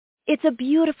It's a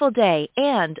beautiful day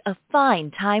and a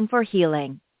fine time for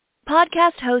healing.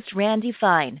 Podcast host Randy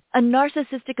Fine, a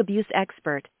narcissistic abuse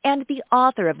expert and the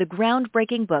author of the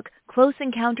groundbreaking book Close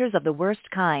Encounters of the Worst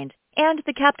Kind and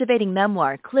the captivating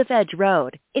memoir Cliff Edge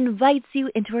Road, invites you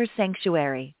into her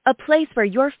sanctuary, a place where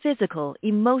your physical,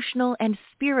 emotional, and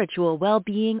spiritual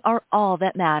well-being are all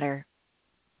that matter.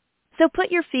 So put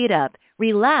your feet up,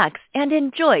 relax, and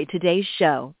enjoy today's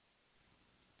show.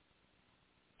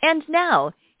 And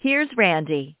now, here's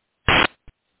Randy.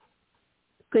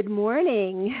 Good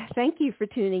morning. Thank you for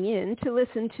tuning in to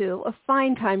listen to A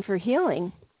Fine Time for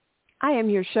Healing. I am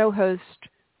your show host,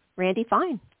 Randy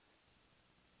Fine.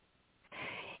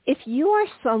 If you are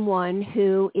someone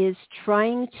who is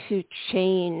trying to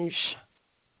change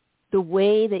the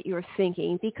way that you're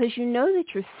thinking because you know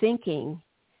that your thinking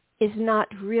is not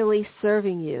really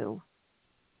serving you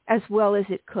as well as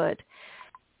it could,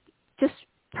 just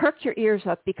perk your ears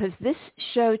up because this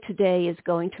show today is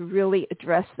going to really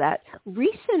address that.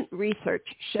 Recent research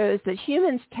shows that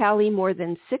humans tally more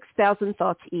than 6,000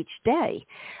 thoughts each day.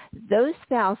 Those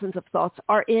thousands of thoughts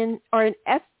are an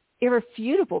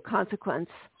irrefutable consequence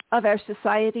of our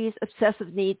society's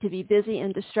obsessive need to be busy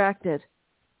and distracted.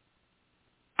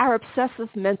 Our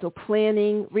obsessive mental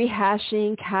planning,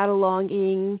 rehashing,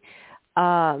 cataloging,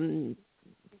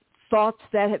 thoughts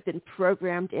that have been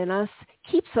programmed in us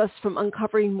keeps us from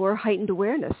uncovering more heightened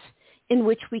awareness in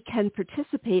which we can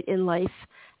participate in life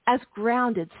as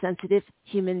grounded, sensitive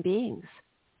human beings.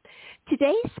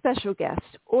 Today's special guest,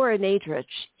 Ora Nadrich,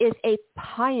 is a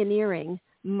pioneering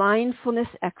mindfulness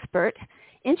expert,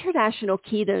 international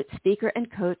keynote speaker and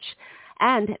coach,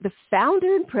 and the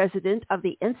founder and president of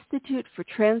the Institute for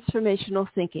Transformational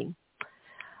Thinking.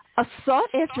 A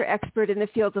sought-after expert in the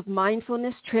fields of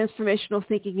mindfulness, transformational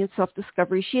thinking, and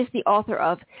self-discovery, she is the author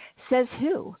of Says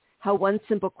Who? How One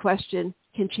Simple Question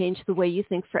Can Change the Way You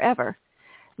Think Forever.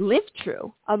 Live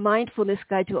True, a mindfulness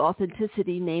guide to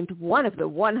authenticity, named one of the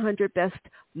 100 best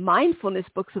mindfulness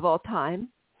books of all time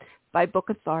by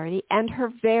BookAuthority, and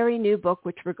her very new book,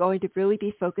 which we're going to really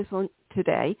be focused on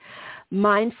today,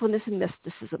 Mindfulness and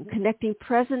Mysticism, Connecting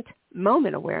Present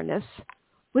Moment Awareness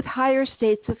with Higher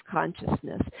States of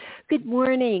Consciousness. Good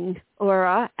morning,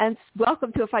 Ora, and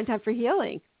welcome to A Fine Time for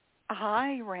Healing.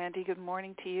 Hi, Randy. Good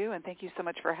morning to you, and thank you so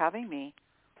much for having me.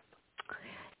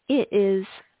 It is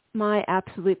my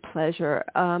absolute pleasure.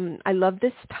 I love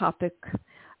this topic.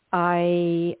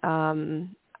 I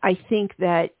think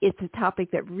that it's a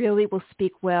topic that really will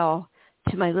speak well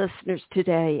to my listeners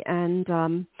today, and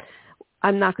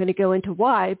I'm not going to go into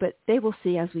why, but they will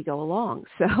see as we go along.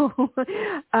 So,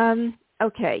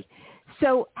 okay.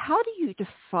 So how do you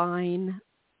define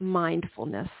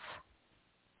mindfulness?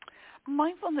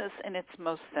 Mindfulness in its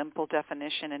most simple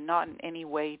definition, and not in any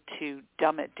way to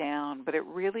dumb it down, but it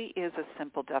really is a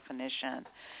simple definition,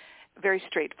 very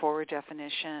straightforward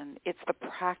definition. It's the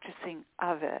practicing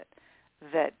of it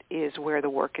that is where the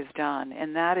work is done,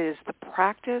 and that is the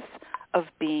practice of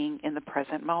being in the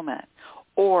present moment,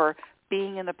 or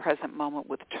being in the present moment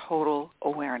with total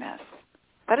awareness.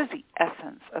 That is the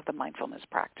essence of the mindfulness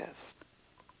practice.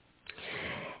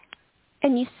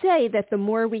 And you say that the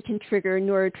more we can trigger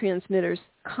neurotransmitters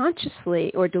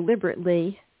consciously or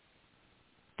deliberately,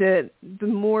 the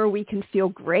more we can feel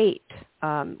great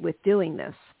with doing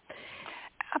this.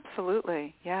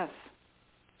 Absolutely, yes.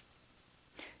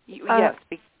 Yes,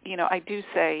 I do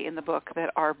say in the book that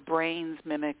our brains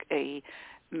mimic a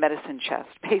medicine chest,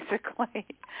 basically,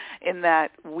 in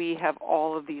that we have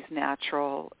all of these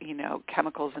natural,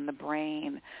 chemicals in the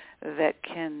brain that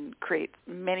can create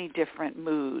many different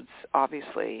moods,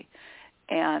 obviously,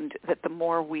 and that the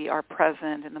more we are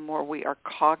present and the more we are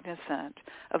cognizant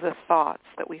of the thoughts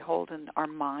that we hold in our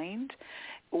mind,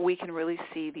 we can really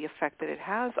see the effect that it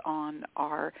has on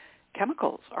our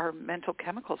chemicals, our mental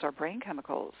chemicals, our brain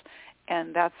chemicals.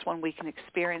 And that's when we can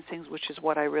experience things, which is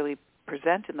what I really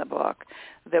present in the book,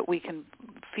 that we can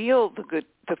feel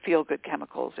the feel-good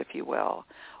chemicals, if you will,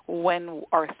 when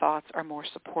our thoughts are more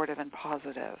supportive and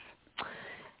positive.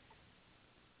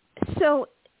 So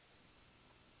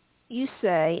you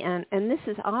say, and this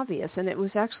is obvious, and it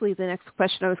was actually the next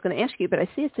question I was going to ask you, but I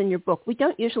see it's in your book, we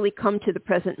don't usually come to the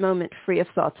present moment free of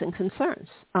thoughts and concerns.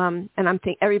 And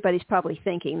everybody's probably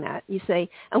thinking that. You say,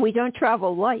 and we don't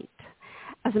travel light.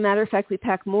 As a matter of fact, we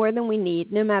pack more than we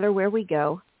need, no matter where we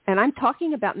go. And I'm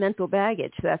talking about mental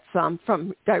baggage that's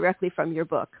directly from your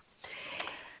book.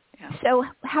 Yeah. So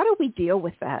how do we deal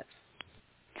with that?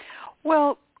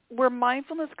 Well, where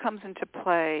mindfulness comes into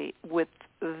play with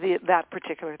that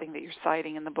particular thing that you're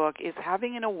citing in the book is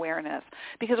having an awareness,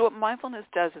 because what mindfulness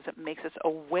does is it makes us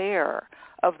aware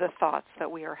of the thoughts that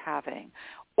we are having.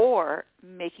 or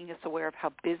making us aware of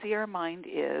how busy our mind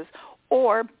is,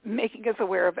 or making us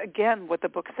aware of, again, what the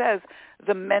book says,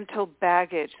 the mental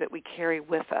baggage that we carry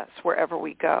with us wherever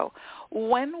we go.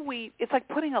 It's like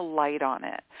putting a light on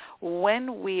it.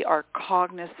 When we are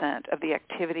cognizant of the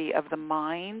activity of the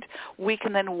mind, we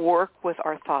can then work with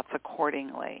our thoughts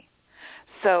accordingly.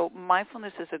 So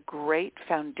mindfulness is a great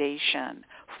foundation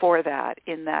for that,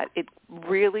 in that it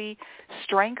really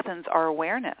strengthens our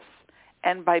awareness.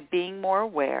 And by being more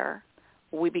aware,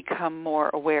 we become more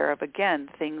aware of, again,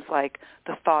 things like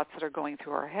the thoughts that are going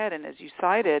through our head. And as you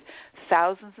cited,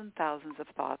 thousands and thousands of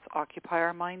thoughts occupy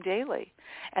our mind daily.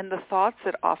 And the thoughts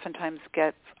that oftentimes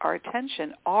get our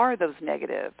attention are those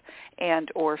negative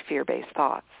and or fear-based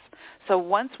thoughts. So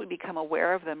once we become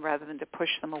aware of them, rather than to push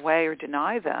them away or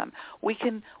deny them, we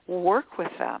can work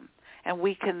with them. And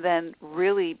we can then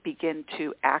really begin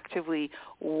to actively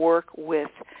work with,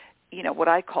 what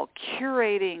I call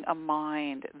curating a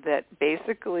mind that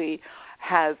basically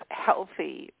has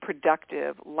healthy,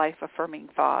 productive, life-affirming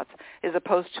thoughts, as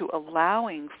opposed to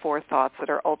allowing for thoughts that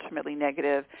are ultimately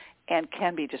negative and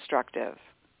can be destructive.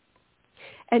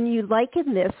 And you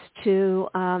liken this to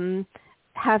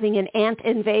having an ant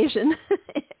invasion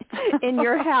in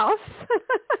your house.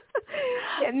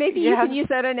 And maybe you can use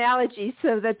that analogy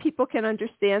so that people can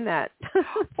understand that.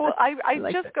 Well, I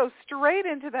like just that. Go straight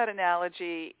into that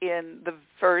analogy in the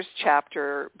first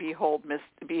chapter, Behold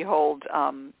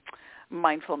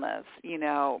Mindfulness,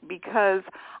 because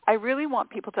I really want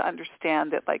people to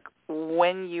understand that, like,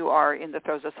 when you are in the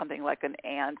throes of something like an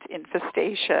ant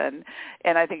infestation,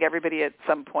 and I think everybody at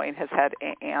some point has had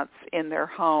ants in their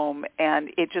home, and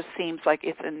it just seems like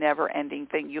it's a never-ending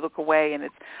thing. You look away, and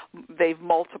they've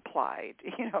multiplied,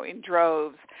 in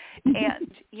droves, and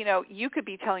you could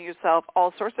be telling yourself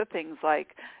all sorts of things like,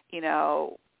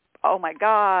 oh my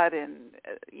God, and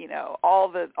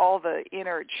all the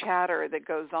inner chatter that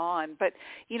goes on, but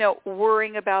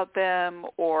worrying about them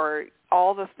or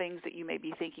all the things that you may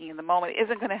be thinking in the moment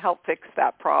isn't going to help fix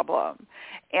that problem.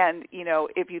 And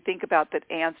if you think about that,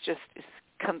 ants just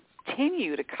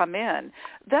continue to come in.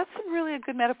 That's really a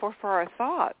good metaphor for our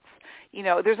thoughts.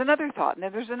 There's another thought, and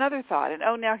then there's another thought,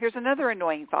 and now here's another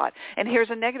annoying thought, and here's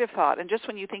a negative thought. And just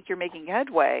when you think you're making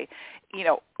headway,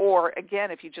 or again,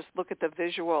 if you just look at the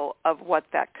visual of what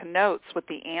that connotes with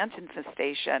the ant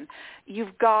infestation,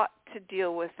 you've got to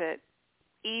deal with it,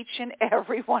 each and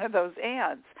every one of those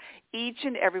ants. Each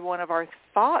and every one of our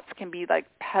thoughts can be like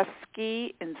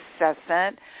pesky,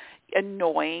 incessant,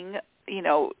 annoying,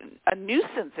 a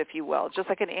nuisance, if you will, just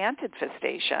like an ant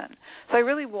infestation. So I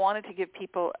really wanted to give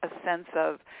people a sense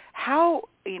of how,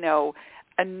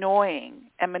 annoying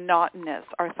and monotonous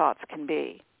our thoughts can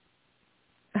be.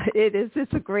 It is.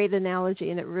 It's a great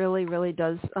analogy, and it really, really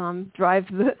does drive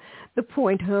the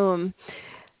point home.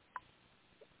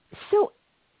 So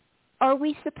are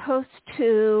we supposed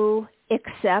to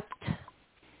accept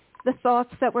the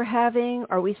thoughts that we're having?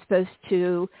 Are we supposed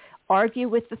to argue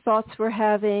with the thoughts we're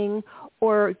having,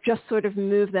 or just sort of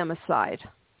move them aside?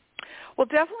 Well,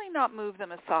 definitely not move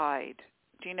them aside.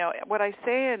 What I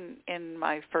say in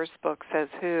my first book, Says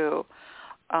Who,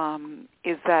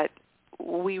 is that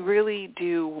we really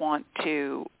do want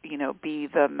to, be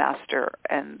the master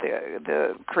and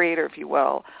the creator, if you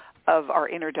will, of our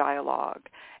inner dialogue.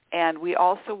 And we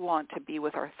also want to be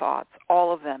with our thoughts,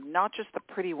 all of them, not just the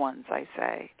pretty ones, I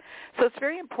say. So it's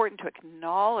very important to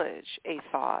acknowledge a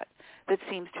thought that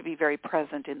seems to be very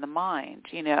present in the mind,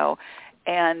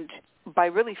 and by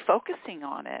really focusing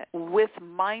on it with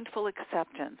mindful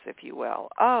acceptance, if you will.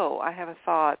 Oh, I have a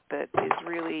thought that is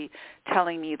really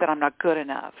telling me that I'm not good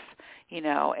enough,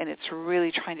 and it's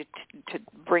really trying to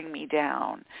bring me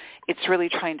down. It's really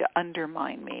trying to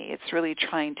undermine me. It's really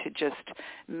trying to just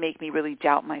make me really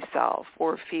doubt myself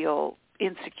or feel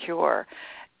insecure.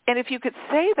 And if you could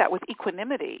say that with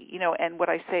equanimity, and what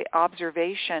I say,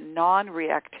 observation,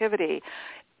 non-reactivity,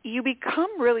 you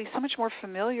become really so much more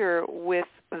familiar with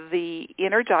the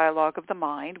inner dialogue of the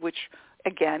mind, which,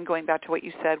 again, going back to what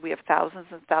you said, we have thousands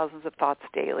and thousands of thoughts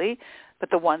daily, but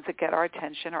the ones that get our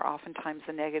attention are oftentimes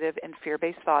the negative and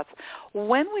fear-based thoughts.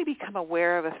 When we become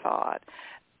aware of a thought,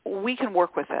 we can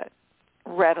work with it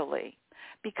readily,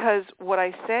 because what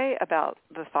I say about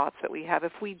the thoughts that we have,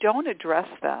 if we don't address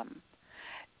them,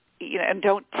 and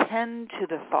don't tend to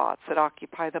the thoughts that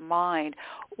occupy the mind,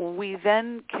 we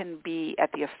then can be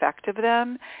at the effect of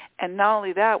them. And not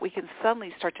only that, we can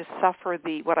suddenly start to suffer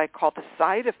what I call the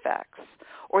side effects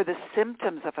or the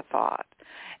symptoms of a thought.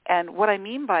 And what I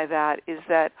mean by that is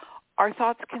that our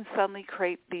thoughts can suddenly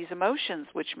create these emotions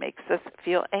which makes us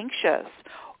feel anxious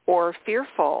or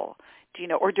fearful,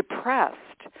 or depressed.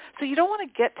 So you don't want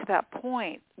to get to that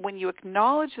point. When you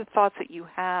acknowledge the thoughts that you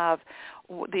have,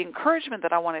 the encouragement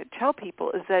that I want to tell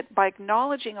people is that by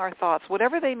acknowledging our thoughts,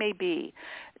 whatever they may be,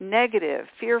 negative,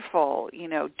 fearful,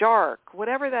 dark,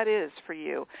 whatever that is for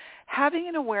you, having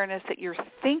an awareness that you're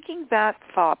thinking that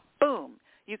thought, boom,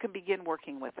 you can begin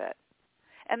working with it.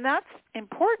 And that's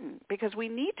important because we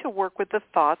need to work with the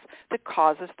thoughts that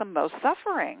cause us the most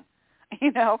suffering,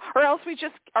 or else we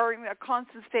just are in a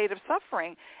constant state of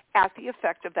suffering at the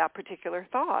effect of that particular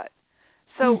thought.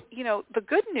 So, the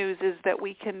good news is that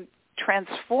we can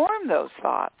transform those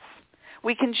thoughts.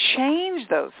 We can change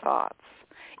those thoughts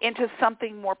into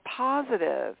something more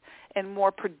positive and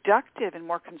more productive and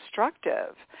more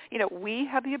constructive. We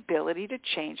have the ability to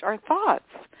change our thoughts.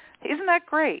 Isn't that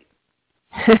great?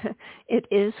 It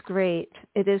is great.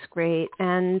 It is great.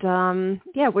 And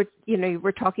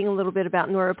we're talking a little bit about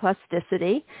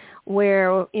neuroplasticity,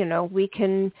 where we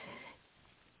can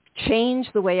change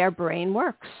the way our brain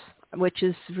works, which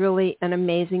is really an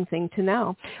amazing thing to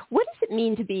know. What does it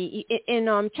mean to be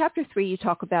in chapter 3? You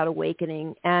talk about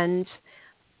awakening, and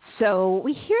so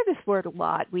we hear this word a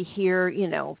lot. We hear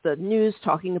the news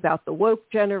talking about the woke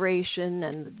generation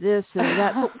and this and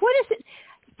that. But what is it?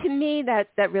 To me,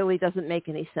 that really doesn't make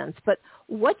any sense. But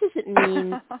what does it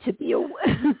mean to be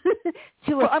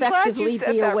effectively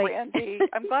be awake? Randy.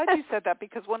 I'm glad you said that,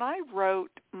 because when I wrote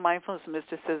Mindfulness and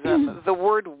Mysticism, the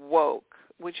word woke,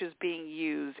 which is being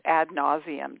used ad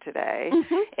nauseum today,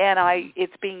 and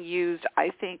it's being used, I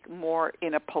think, more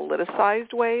in a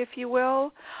politicized way, if you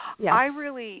will. Yeah. I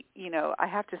really, I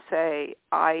have to say,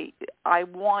 I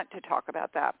want to talk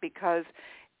about that because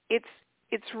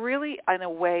it's really, in a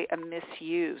way, a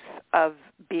misuse of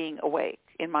being awake,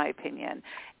 in my opinion.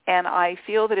 And I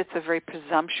feel that it's a very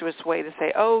presumptuous way to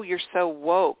say, oh, you're so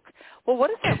woke. Well, what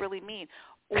does that really mean?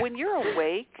 When you're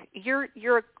awake, you're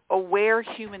an aware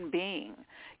human being.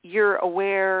 You're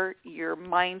aware, you're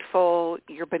mindful,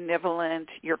 you're benevolent,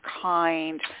 you're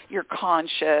kind, you're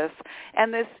conscious.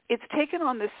 And it's taken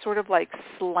on this sort of like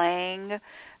slang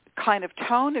kind of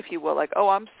tone, if you will, like, oh,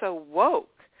 I'm so woke.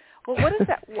 Well, what is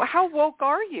that? How woke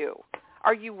are you?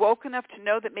 Are you woke enough to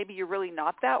know that maybe you're really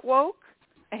not that woke?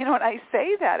 And I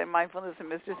say that in Mindfulness and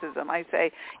Mysticism. I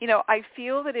say, I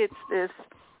feel that it's this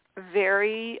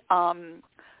very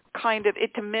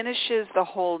it diminishes the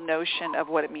whole notion of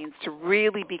what it means to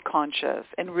really be conscious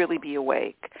and really be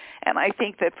awake. And I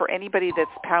think that for anybody that's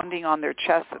pounding on their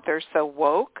chest that they're so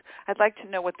woke, I'd like to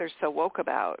know what they're so woke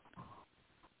about.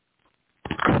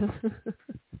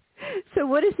 So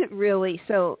what is it really?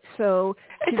 So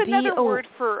it's another word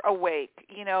for awake,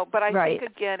 but I think,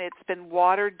 again, it's been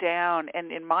watered down,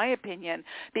 and in my opinion,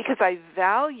 because I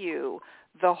value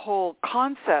the whole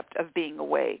concept of being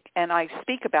awake, and I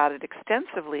speak about it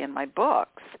extensively in my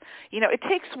books. It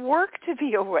takes work to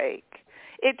be awake.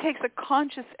 It takes a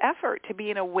conscious effort to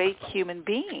be an awake human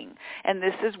being, and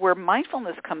this is where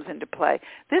mindfulness comes into play.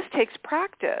 This takes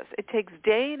practice. It takes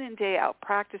day in and day out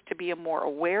practice to be a more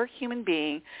aware human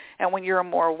being, and when you're a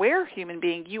more aware human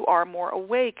being, you are more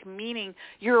awake, meaning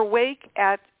you're awake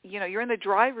you're in the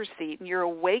driver's seat, and you're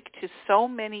awake to so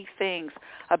many things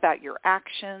about your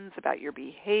actions, about your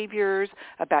behaviors,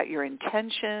 about your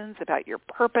intentions, about your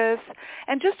purpose.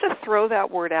 And just to throw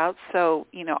that word out so,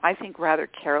 I think rather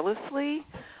carelessly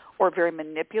or very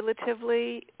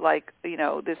manipulatively, like,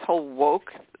 this whole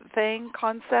woke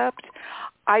concept,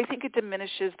 I think it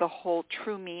diminishes the whole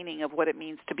true meaning of what it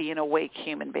means to be an awake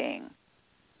human being.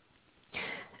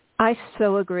 I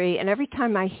so agree. And every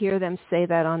time I hear them say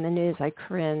that on the news, I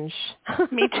cringe.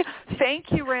 Me too.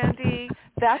 Thank you, Randy.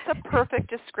 That's a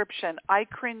perfect description. I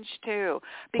cringe too,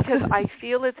 because I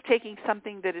feel it's taking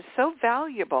something that is so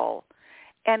valuable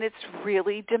and it's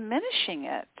really diminishing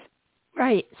it.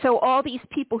 Right. So all these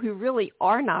people who really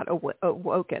are not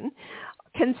awoken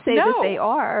can say that they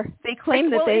are. They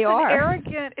claim that they are.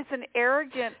 It's an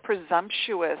arrogant,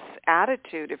 presumptuous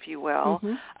attitude, if you will,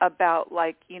 about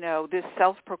this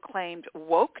self-proclaimed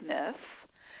wokeness.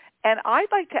 And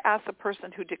I'd like to ask the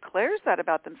person who declares that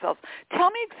about themselves,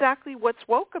 tell me exactly what's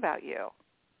woke about you.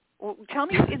 Tell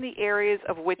me in the areas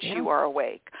of which you are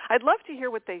awake. I'd love to hear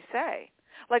what they say.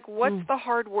 Like, what's the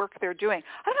hard work they're doing?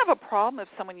 I don't have a problem if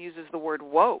someone uses the word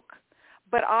woke,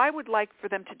 but I would like for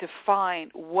them to define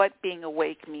what being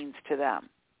awake means to them.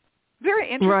 Very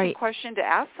interesting question to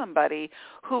ask somebody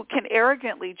who can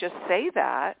arrogantly just say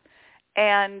that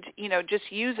and, just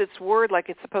use its word like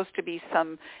it's supposed to be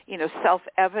some,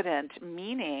 self-evident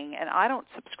meaning, and I don't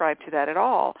subscribe to that at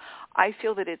all. I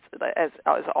feel that it's,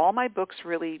 as all my books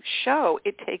really show,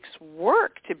 it takes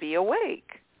work to be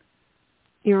awake.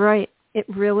 You're right. It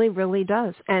really, really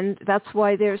does. And that's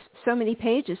why there's so many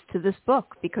pages to this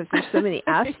book, because there's so many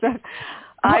aspects.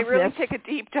 I really take a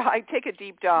deep dive.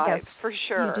 Yes, for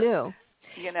sure. You do.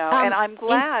 You know, and I'm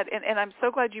glad, and I'm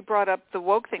so glad you brought up the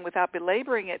woke thing without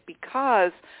belaboring it,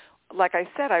 because, like I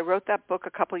said, I wrote that book a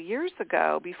couple of years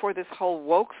ago before this whole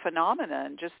woke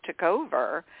phenomenon just took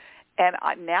over, and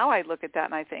now I look at that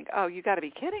and I think, oh, you got to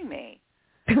be kidding me.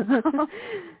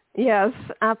 Yes,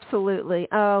 absolutely.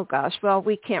 Oh, gosh. Well,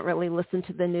 we can't really listen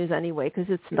to the news anyway because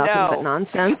it's nothing but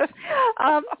nonsense.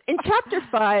 In Chapter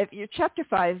 5, your Chapter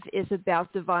 5 is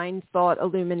about divine thought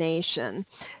illumination.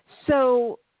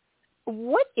 So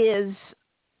what is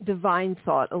divine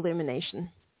thought illumination?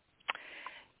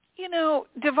 You know,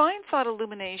 divine thought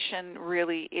illumination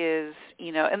really is,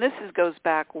 and this goes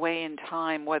back way in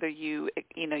time, whether you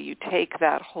take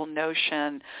that whole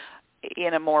notion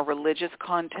in a more religious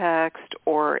context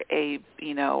or a,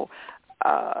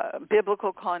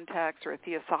 biblical context or a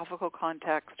theosophical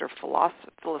context or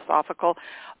philosophical,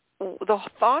 the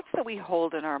thoughts that we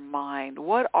hold in our mind,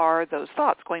 what are those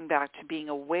thoughts? Going back to being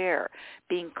aware,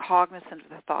 being cognizant of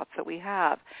the thoughts that we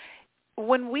have.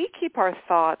 When we keep our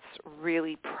thoughts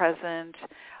really present,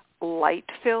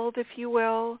 light-filled, if you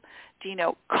will,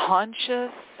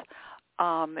 conscious,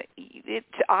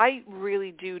 I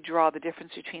really do draw the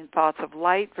difference between thoughts of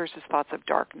light versus thoughts of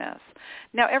darkness.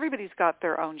 Now, everybody's got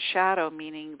their own shadow,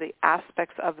 meaning the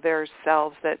aspects of their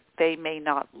selves that they may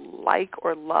not like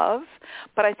or love,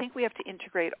 but I think we have to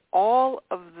integrate all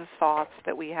of the thoughts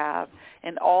that we have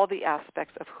and all the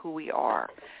aspects of who we are.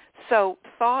 So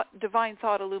divine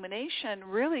thought illumination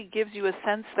really gives you a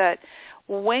sense that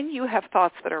when you have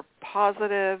thoughts that are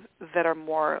positive, that are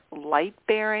more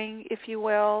light-bearing, if you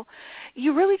will,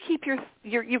 you really keep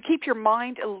your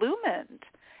mind illumined.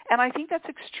 And I think that's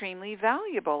extremely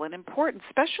valuable and important,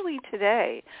 especially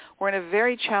today. We're in a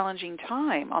very challenging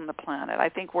time on the planet. I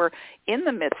think we're in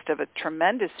the midst of a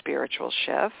tremendous spiritual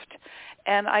shift.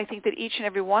 And I think that each and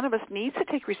every one of us needs to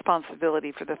take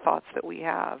responsibility for the thoughts that we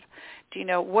have.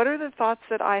 What are the thoughts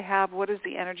that I have? What is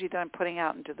the energy that I'm putting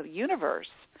out into the universe?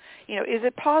 Is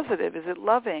it positive? Is it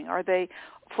loving? Are they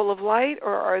full of light,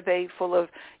 or are they full of,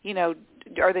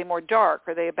 are they more dark?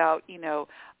 Are they about,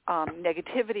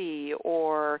 negativity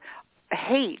or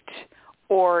hate,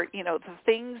 or, the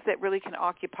things that really can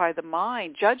occupy the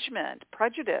mind, judgment,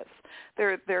 prejudice?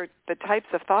 They're the types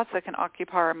of thoughts that can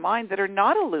occupy our mind that are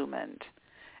not illumined.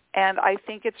 And I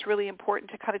think it's really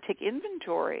important to kind of take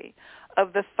inventory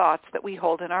of the thoughts that we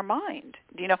hold in our mind,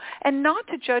 and not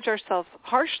to judge ourselves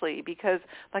harshly, because,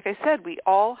 like I said, we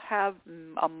all have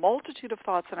a multitude of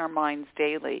thoughts in our minds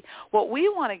daily. What we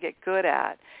want to get good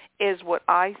at is what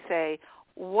I say,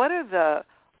 what are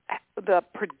the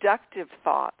productive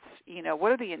thoughts?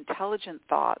 What are the intelligent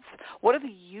thoughts? What are the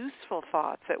useful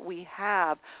thoughts that we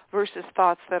have versus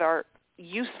thoughts that are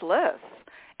useless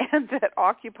and that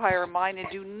occupy our mind and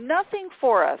do nothing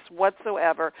for us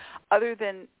whatsoever other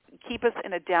than keep us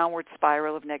in a downward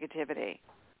spiral of negativity?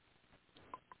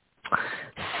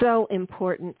 So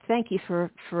important. Thank you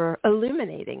for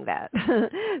illuminating that.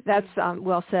 That's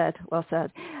well said. Well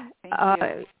said. Thank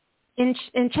you.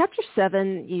 In Chapter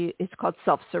 7, it's called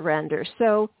self-surrender.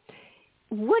 So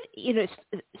what,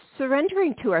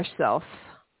 surrendering to ourselves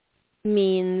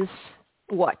means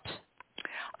what?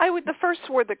 The first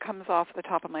word that comes off the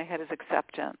top of my head is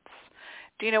acceptance.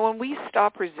 When we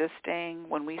stop resisting,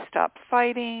 when we stop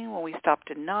fighting, when we stop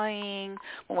denying,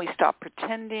 when we stop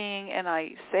pretending, and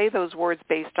I say those words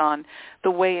based on the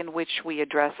way in which we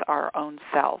address our own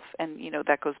self. And,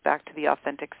 that goes back to the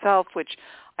authentic self, which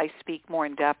I speak more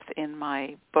in depth in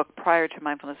my book prior to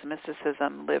Mindfulness and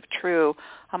Mysticism, Live True,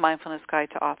 A Mindfulness Guide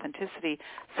to Authenticity.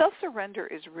 Self-surrender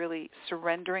is really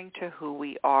surrendering to who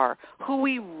we are, who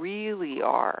we really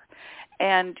are.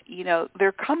 And,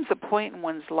 there comes a point in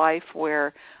one's life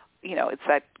where, it's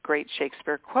that great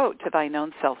Shakespeare quote, to thine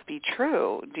own self be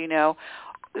true.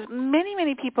 Many,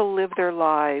 many people live their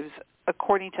lives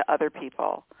according to other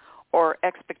people, or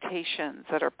expectations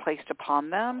that are placed upon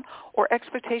them, or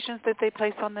expectations that they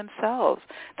place on themselves,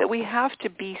 that we have to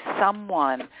be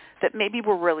someone that maybe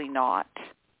we're really not,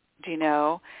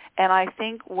 And I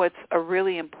think what's a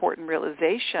really important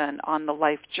realization on the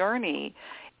life journey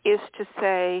is to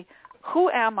say,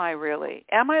 who am I really?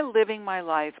 Am I living my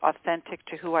life authentic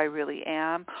to who I really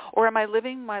am? Or am I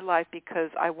living my life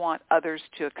because I want others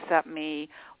to accept me,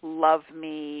 love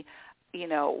me,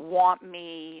 want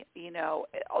me,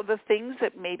 the things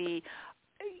that maybe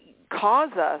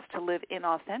cause us to live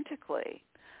inauthentically.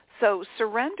 So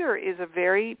surrender is a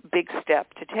very big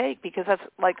step to take, because that's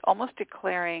like almost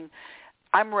declaring,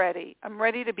 I'm ready. I'm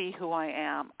ready to be who I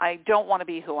am. I don't want to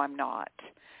be who I'm not.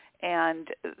 And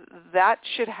that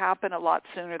should happen a lot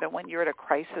sooner than when you're at a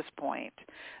crisis point.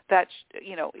 That,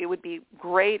 it would be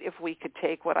great if we could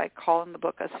take what I call in the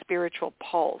book a spiritual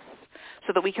pulse,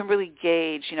 so that we can really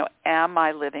gauge, am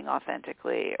I living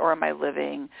authentically or am I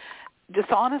living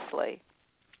dishonestly?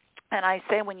 And I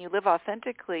say when you live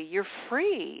authentically, you're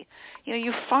free.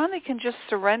 You finally can just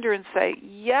surrender and say,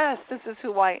 yes, this is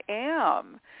who I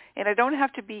am. And I don't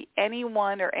have to be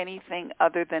anyone or anything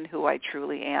other than who I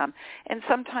truly am. And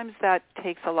sometimes that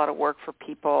takes a lot of work for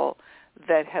people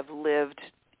that have lived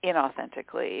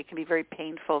inauthentically. It can be very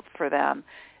painful for them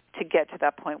to get to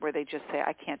that point where they just say,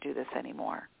 I can't do this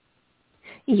anymore.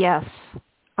 Yes.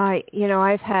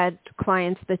 I've had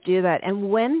clients that do that. And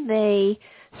when they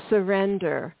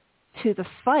surrender to the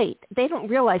fight, they don't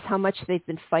realize how much they've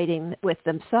been fighting with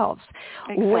themselves.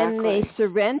 Exactly. When they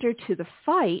surrender to the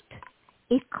fight,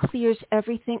 it clears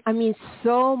everything.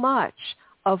 So much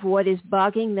of what is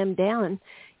bogging them down,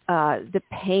 the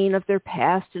pain of their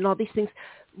past and all these things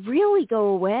really go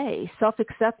away.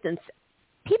 Self-acceptance.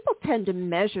 People tend to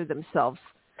measure themselves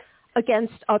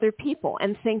against other people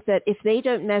and think that if they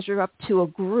don't measure up to a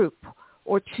group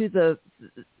or to the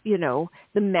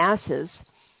masses,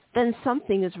 then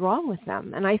something is wrong with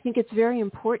them. And I think it's very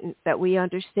important that we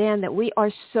understand that we are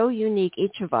so unique,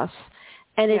 each of us,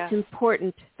 and it's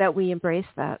important that we embrace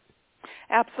that.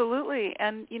 Absolutely.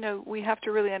 And, we have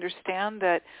to really understand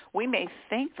that we may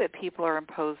think that people are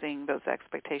imposing those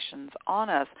expectations on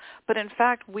us, but in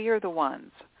fact, we are the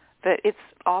ones that it's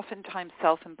oftentimes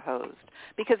self-imposed.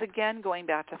 Because again, going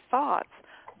back to thoughts,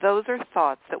 those are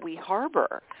thoughts that we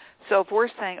harbor. So if we're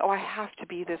saying, I have to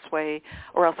be this way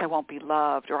or else I won't be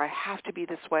loved, or I have to be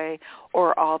this way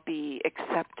or I'll be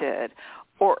accepted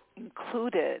or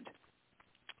included,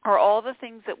 or all the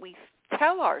things that we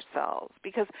tell ourselves,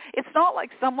 because it's not like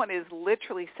someone is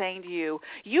literally saying to you,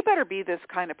 you better be this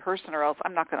kind of person or else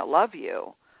I'm not going to love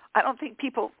you. I don't think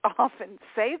people often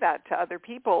say that to other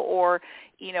people or,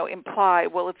 imply,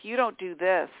 well, if you don't do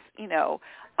this,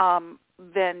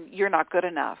 then you're not good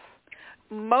enough.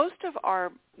 Most of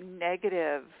our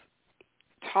negative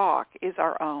talk is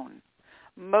our own.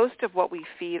 Most of what we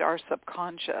feed our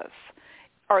subconscious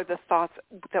are the thoughts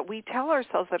that we tell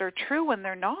ourselves that are true when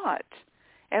they're not.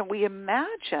 And we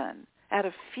imagine out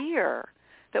of fear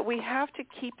that we have to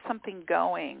keep something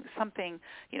going, something,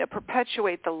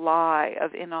 perpetuate the lie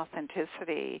of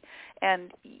inauthenticity.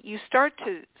 And you start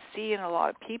to see in a lot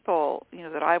of people,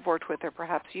 that I've worked with or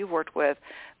perhaps you've worked with,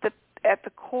 that at the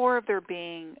core of their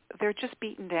being, they're just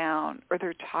beaten down or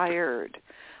they're tired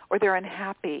or they're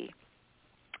unhappy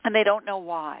and they don't know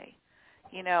why.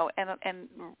 And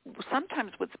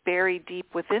sometimes what's buried deep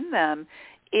within them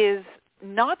is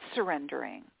not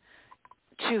surrendering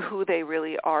to who they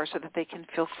really are so that they can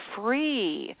feel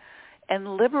free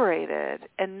and liberated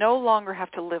and no longer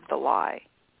have to live the lie.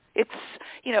 It's,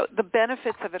 the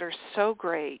benefits of it are so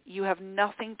great. You have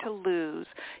nothing to lose.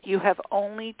 You have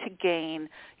only to gain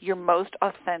your most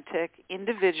authentic,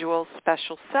 individual,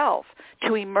 special self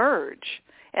to emerge.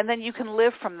 And then you can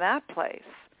live from that place.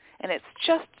 And it's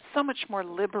just so much more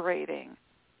liberating.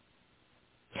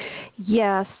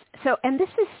 Yes. So, and this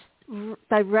is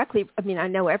directly, I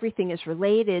know everything is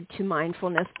related to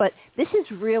mindfulness, but this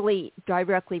is really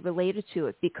directly related to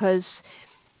it, because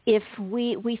if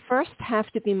we first have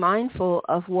to be mindful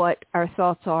of what our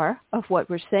thoughts are, of what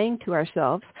we're saying to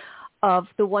ourselves, of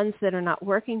the ones that are not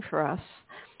working for us,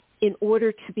 in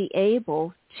order to be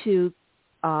able to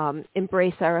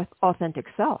embrace our authentic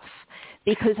self.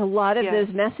 Because a lot of those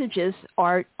messages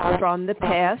are from the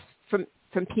past,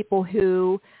 from people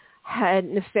who had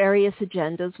nefarious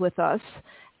agendas with us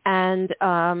and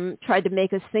tried to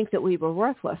make us think that we were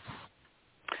worthless.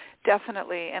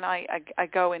 Definitely, and I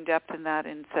go in depth in that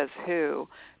in Says Who,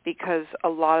 because a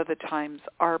lot of the times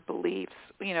our beliefs,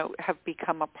 have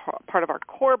become a part of our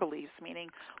core beliefs, meaning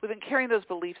we've been carrying those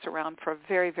beliefs around for a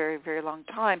very, very, very long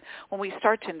time. When we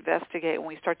start to investigate, when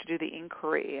we start to do the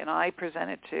inquiry, and I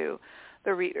present it to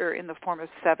the reader in the form of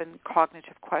 7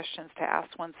 cognitive questions to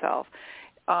ask oneself,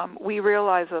 we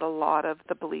realize that a lot of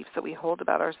the beliefs that we hold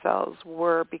about ourselves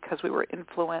were because we were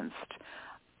influenced,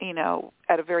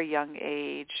 at a very young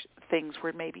age. Things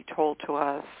were maybe told to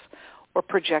us or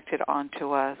projected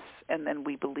onto us, and then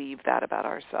we believe that about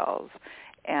ourselves.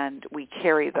 And we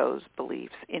carry those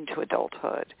beliefs into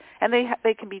adulthood. And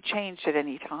they can be changed at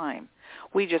any time.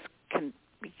 We just can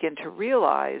begin to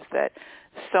realize that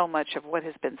so much of what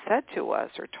has been said to us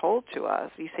or told to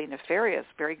us, you say nefarious,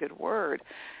 very good word,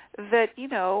 that,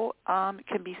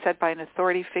 can be said by an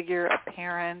authority figure, a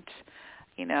parent,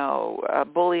 a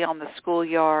bully on the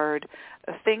schoolyard.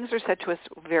 Things are said to us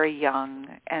very young,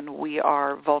 and we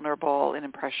are vulnerable and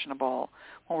impressionable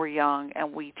when we're young,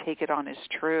 and we take it on as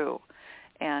true.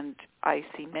 And I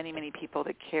see many, many people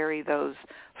that carry those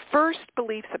first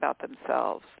beliefs about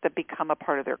themselves that become a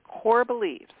part of their core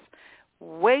beliefs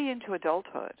way into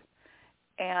adulthood.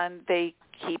 And they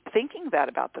keep thinking that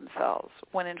about themselves,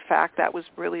 when in fact that was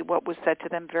really what was said to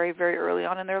them very, very early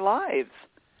on in their lives.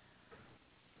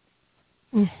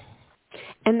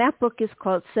 And that book is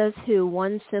called Says Who?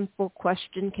 One Simple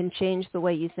Question Can Change the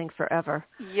Way You Think Forever.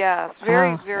 Yes,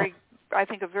 very, I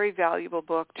think a very valuable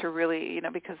book to really,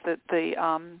 because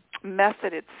the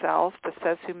method itself, the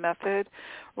Says Who method,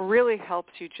 really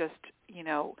helps you just,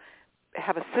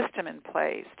 have a system in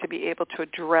place to be able to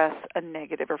address a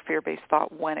negative or fear-based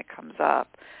thought when it comes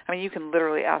up. I mean, you can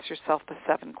literally ask yourself the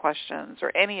 7 questions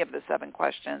or any of the 7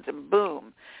 questions, and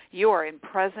boom, you are in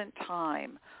present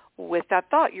time with that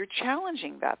thought. You're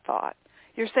challenging that thought.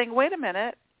 You're saying, wait a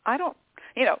minute, I don't,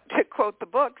 to quote the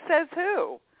book, says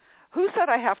who? Who said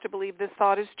I have to believe this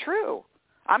thought is true?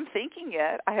 I'm thinking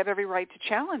it. I have every right to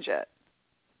challenge it.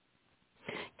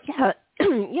 Yeah,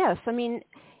 yes. I mean,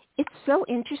 it's so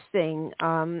interesting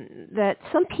that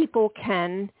some people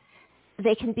can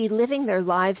be living their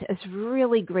lives as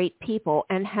really great people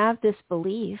and have this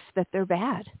belief that they're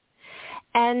bad.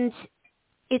 And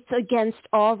it's against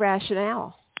all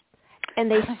rationale. And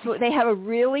they have a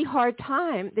really hard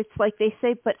time. It's like they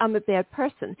say, but I'm a bad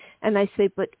person. And I say,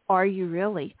 but are you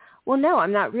really? Well, no,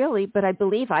 I'm not really, but I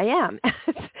believe I am.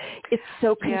 It's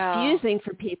so confusing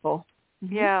for people.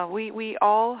 Mm-hmm. Yeah, we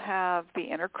all have the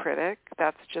inner critic.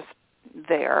 That's just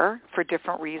there for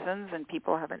different reasons, and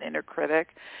people have an inner critic,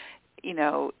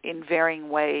 in varying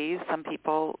ways. Some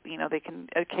people, they can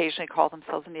occasionally call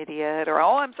themselves an idiot, or,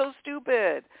 oh, I'm so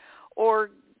stupid,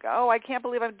 or, oh, I can't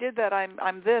believe I did that,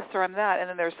 I'm this or I'm that. And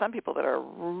then there's some people that are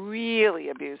really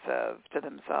abusive to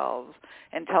themselves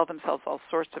and tell themselves all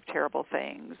sorts of terrible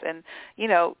things, and,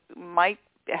 might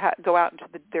go out into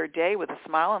their day with a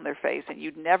smile on their face, and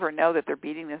you'd never know that they're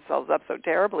beating themselves up so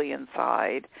terribly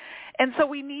inside. And so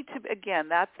we need to, again,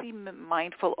 that's the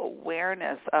mindful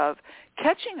awareness of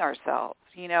catching ourselves.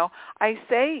 I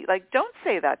say, don't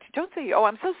say that. Don't say, oh,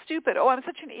 I'm so stupid. Oh, I'm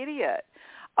such an idiot.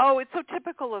 Oh, it's so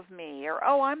typical of me, or,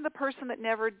 oh, I'm the person that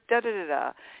never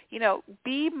da-da-da-da.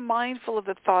 Be mindful of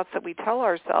the thoughts that we tell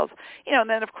ourselves. And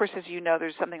then, of course, as you know,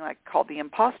 there's something called the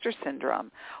imposter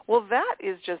syndrome. Well, that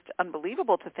is just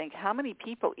unbelievable to think how many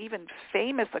people, even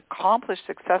famous, accomplished,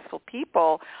 successful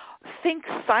people, think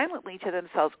silently to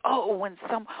themselves, oh, when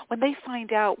they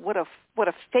find out what a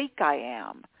fake I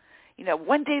am.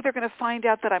 One day they're going to find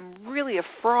out that I'm really a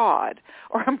fraud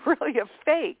or I'm really a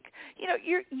fake.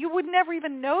 You would never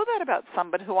even know that about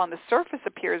somebody who on the surface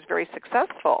appears very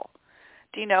successful.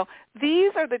 Do you know?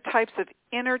 These are the types of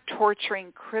inner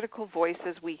torturing critical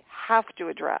voices we have to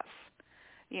address,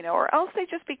 or else they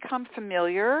just become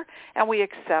familiar and we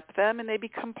accept them and they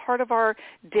become part of our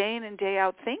day in and day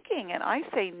out thinking. And I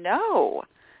say no.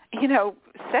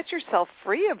 Set yourself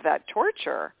free of that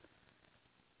torture.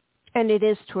 And it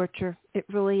is torture. It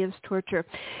really is torture.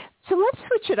 So let's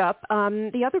switch it up.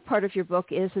 The other part of your book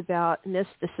is about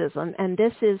mysticism, and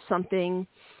this is something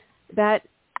that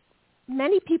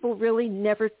many people really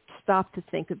never stop to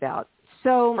think about.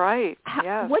 So right.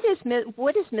 Yes. What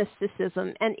is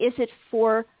mysticism, and is it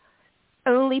for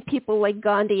only people like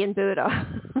Gandhi and Buddha?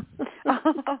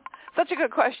 Such a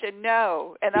good question.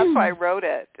 No, and that's why I wrote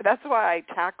it. That's why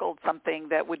I tackled something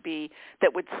that would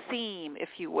seem, if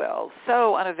you will,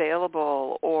 so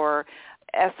unavailable or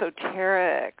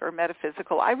esoteric or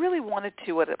metaphysical. I really wanted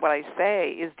to, what I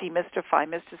say is demystify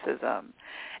mysticism.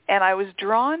 And I was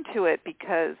drawn to it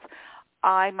because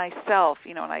I myself,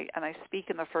 and I speak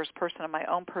in the first person of my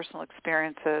own personal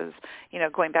experiences,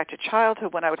 going back to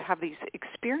childhood when I would have these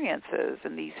experiences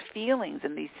and these feelings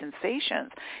and these sensations,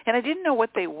 and I didn't know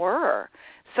what they were.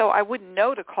 So I wouldn't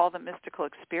know to call them mystical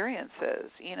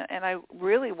experiences, and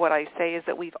what I say is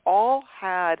that we've all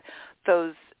had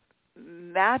those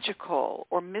magical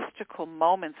or mystical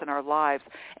moments in our lives.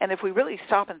 And if we really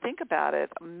stop and think about it,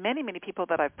 many, many people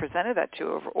that I've presented that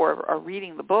to or are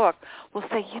reading the book will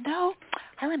say,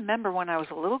 I remember when I was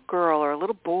a little girl or a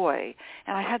little boy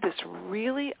and I had this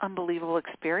really unbelievable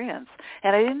experience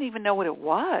and I didn't even know what it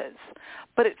was,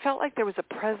 but it felt like there was a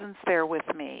presence there with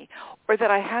me, or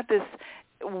that I had this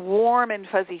warm and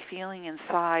fuzzy feeling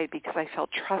inside because I felt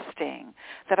trusting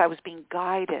that I was being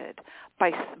guided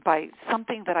by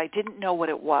something that I didn't know what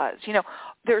it was.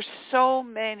 There's so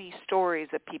many stories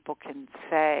that people can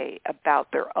say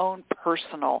about their own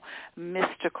personal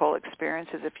mystical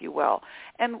experiences, if you will.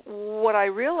 And what I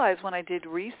realized when I did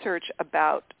research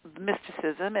about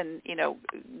mysticism and,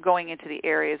 going into the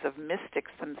areas of mystics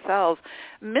themselves,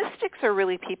 mystics are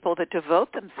really people that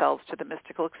devote themselves to the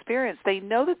mystical experience. They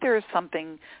know that there is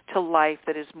something to life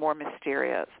that is more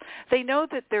mysterious. They know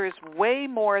that there is way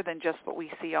more than just what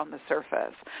we see on the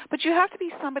surface. But you have to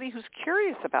be somebody who's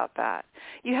curious about that.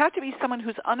 You have to be someone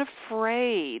who's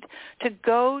unafraid to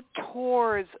go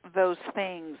towards those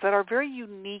things that are very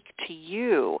unique to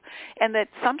you, and that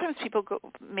sometimes people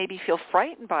maybe feel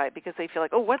frightened by it because they feel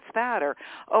like, oh, what's that? Or,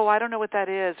 oh, I don't know what that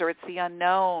is, or it's the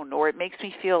unknown, or it makes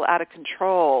me feel out of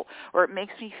control, or it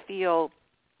makes me feel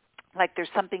like there's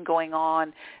something going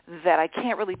on that I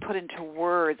can't really put into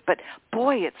words. But,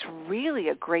 boy, it's really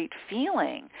a great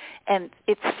feeling, and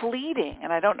it's fleeting,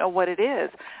 and I don't know what it is.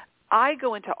 I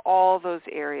go into all those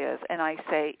areas, and I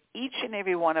say each and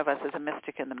every one of us is a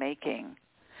mystic in the making.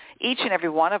 Each and every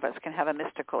one of us can have a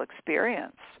mystical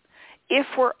experience if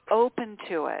we're open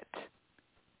to it.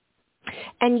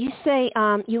 And you say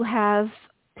you have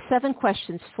 7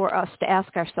 questions for us to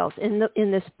ask ourselves in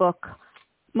this book,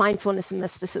 Mindfulness and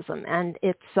Mysticism, and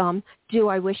it's do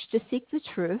I wish to seek the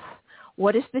truth?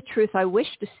 What is the truth I wish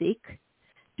to seek?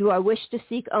 Do I wish to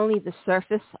seek only the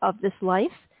surface of this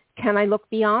life? Can I look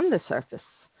beyond the surface?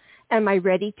 Am I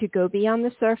ready to go beyond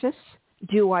the surface?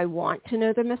 Do I want to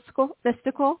know the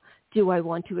mystical? Do I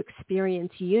want to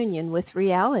experience union with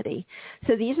reality?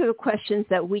 So these are the questions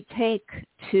that we take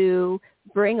to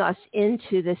bring us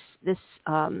into this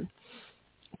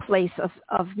place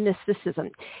of mysticism.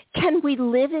 Can we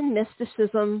live in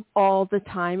mysticism all the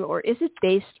time, or is it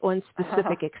based on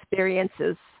specific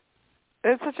experiences?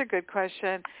 That's such a good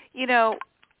question.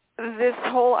 This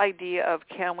whole idea of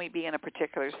can we be in a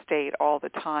particular state all the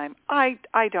time, I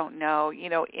don't know,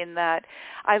 in that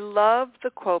I love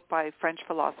the quote by French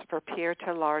philosopher Pierre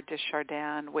Teilhard de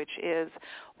Chardin, which is,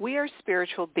 we are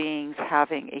spiritual beings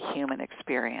having a human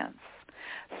experience.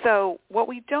 So what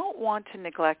we don't want to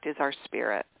neglect is our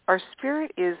spirit. Our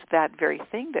spirit is that very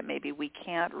thing that maybe we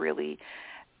can't really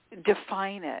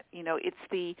define it.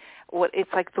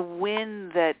 It's like the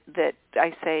wind that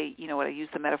I say, I use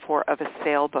the metaphor of a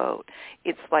sailboat.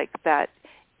 It's like that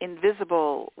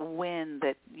invisible wind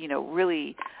that,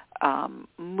 really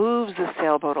moves the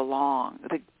sailboat along,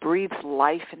 that breathes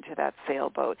life into that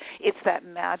sailboat. It's that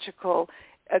magical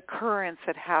occurrence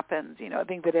that happens. I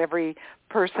think that every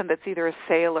person that's either a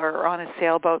sailor or on a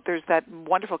sailboat, there's that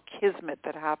wonderful kismet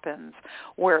that happens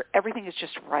where everything is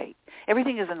just right.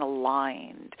 Everything is in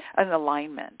alignment.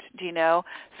 Do you know?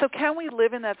 So can we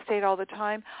live in that state all the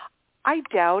time? I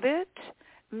doubt it,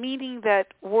 meaning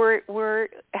that we're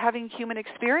having human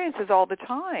experiences all the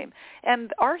time.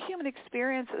 And our human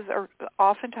experiences are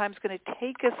oftentimes going to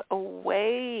take us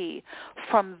away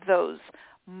from those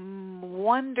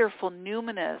wonderful,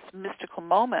 numinous, mystical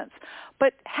moments,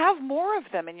 but have more of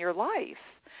them in your life.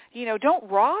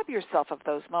 Don't rob yourself of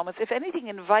those moments. If anything,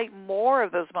 invite more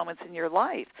of those moments in your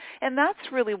life. And that's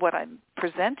really what I'm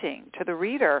presenting to the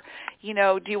reader. Do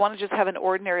you want to just have an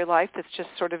ordinary life that's just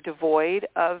sort of devoid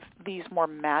of these more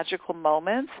magical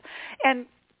moments? And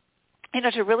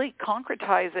to really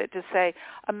concretize it, to say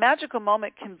a magical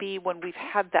moment can be when we've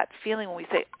had that feeling when we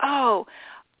say, oh,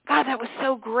 God, that was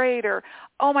so great, or,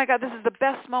 oh, my God, this is the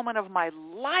best moment of my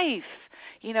life.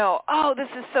 Oh, this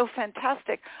is so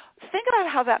fantastic. Think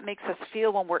about how that makes us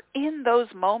feel when we're in those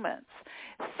moments.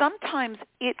 Sometimes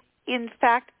it, in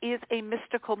fact, is a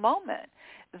mystical moment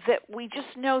that we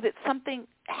just know that something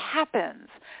happens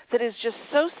that is just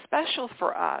so special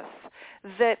for us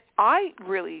that I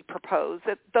really propose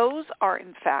that those are,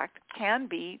 in fact, can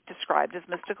be described as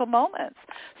mystical moments.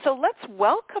 So let's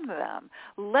welcome them.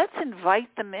 Let's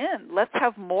invite them in. Let's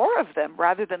have more of them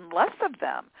rather than less of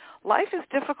them. Life is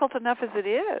difficult enough as it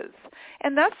is.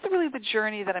 And that's really the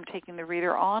journey that I'm taking the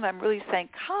reader on. I'm really saying,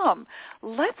 come,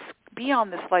 let's be on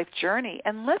this life journey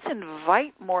and let's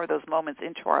invite more of those moments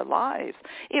into our lives.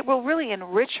 It will really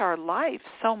enrich our life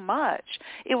so much.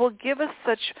 It will give us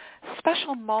such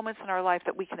special moments in our life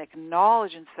that we can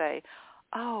acknowledge and say,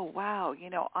 oh, wow,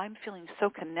 I'm feeling so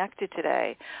connected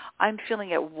today. I'm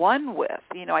feeling at one with,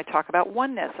 I talk about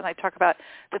oneness, and I talk about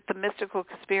that the mystical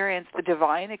experience, the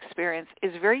divine experience,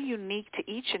 is very unique to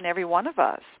each and every one of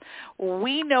us.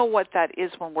 We know what that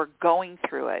is when we're going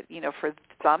through it. For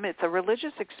some, it's a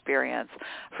religious experience.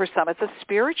 For some, it's a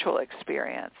spiritual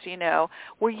experience,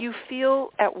 where you feel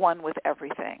at one with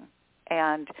everything.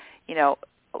 And,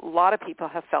 a lot of people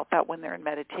have felt that when they're in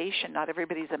meditation. Not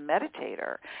everybody's a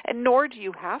meditator, and nor do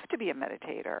you have to be a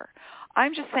meditator.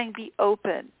 I'm just saying be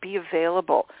open, be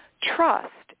available, trust,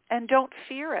 and don't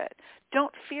fear it.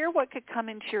 Don't fear what could come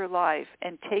into your life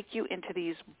and take you into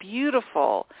these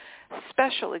beautiful,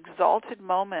 special, exalted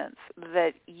moments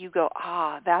that you go,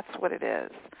 that's what it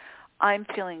is. I'm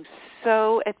feeling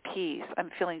so at peace.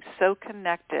 I'm feeling so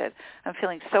connected. I'm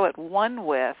feeling so at one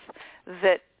with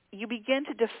that you begin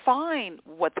to define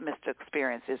what the mystical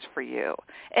experience is for you.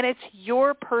 And it's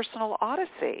your personal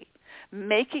odyssey.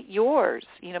 Make it yours.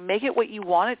 Make it what you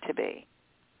want it to be.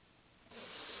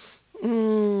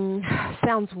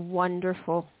 Sounds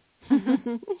wonderful.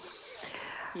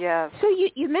 Yes. So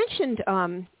you mentioned,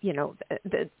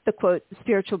 the quote,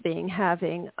 spiritual being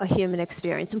having a human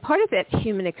experience. And part of that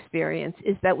human experience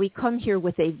is that we come here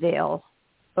with a veil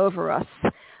over us.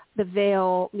 The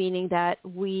veil meaning that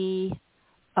we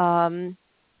are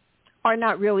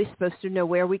not really supposed to know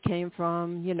where we came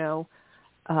from,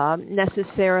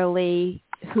 necessarily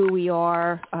who we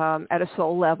are at a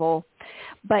soul level.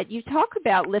 But you talk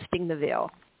about lifting the veil.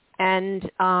 And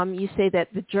you say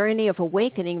that the journey of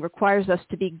awakening requires us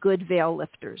to be good veil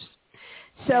lifters.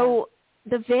 So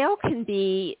the veil can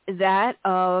be that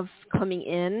of coming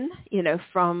in,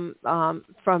 from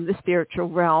the spiritual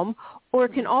realm, or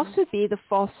it can also be the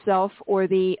false self or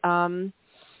the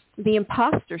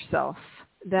imposter self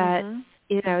that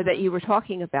that you were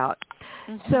talking about.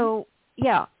 So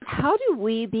how do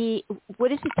we be? What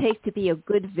does it take to be a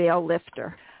good veil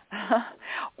lifter?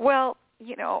 Well,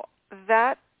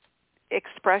 that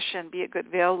expression, be a good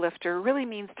veil lifter, really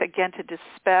means to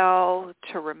dispel,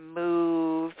 to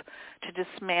remove, to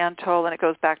dismantle, and it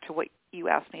goes back to what you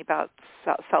asked me about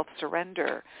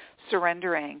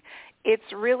surrendering.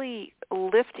 It's really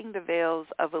lifting the veils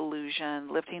of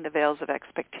illusion, lifting the veils of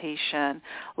expectation,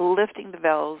 lifting the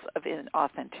veils of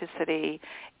inauthenticity.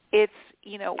 It's,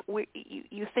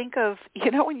 you think of,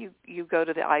 when you go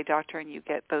to the eye doctor and you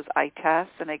get those eye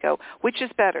tests and they go, which is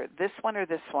better, this one or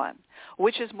this one?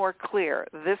 Which is more clear,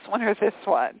 this one or this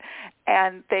one?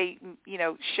 And they,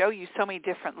 show you so many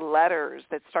different letters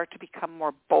that start to become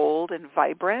more bold and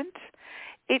vibrant.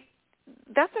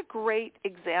 That's a great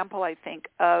example, I think,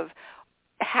 of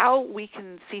how we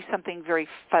can see something very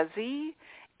fuzzy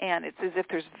and it's as if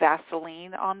there's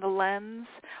Vaseline on the lens.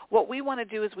 What we want to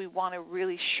do is we want to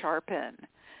really sharpen.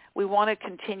 We want to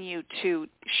continue to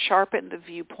sharpen the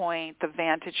viewpoint, the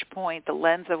vantage point, the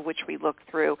lens of which we look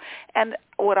through, and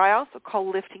what I also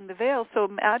call lifting the veil. So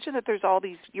imagine that there's all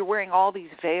these, you're wearing all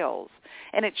these veils,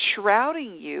 and it's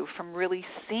shrouding you from really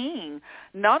seeing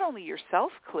not only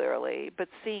yourself clearly, but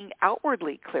seeing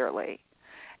outwardly clearly.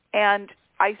 And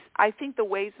I think the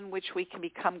ways in which we can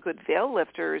become good veil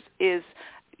lifters is,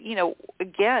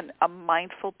 again, a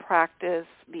mindful practice,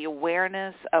 the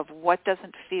awareness of what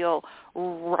doesn't feel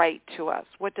right to us,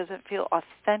 what doesn't feel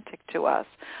authentic to us,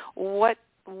 what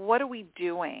are we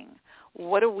doing,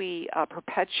 what are we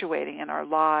perpetuating in our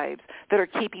lives that are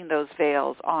keeping those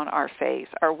veils on our face?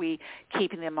 Are we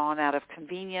keeping them on out of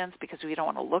convenience because we don't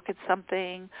want to look at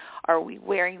something? Are we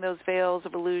wearing those veils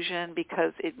of illusion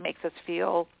because it makes us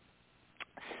feel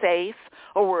safe,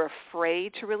 or we're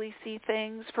afraid to really see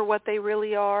things for what they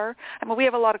really are? I mean, we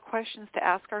have a lot of questions to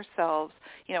ask ourselves.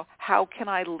 How can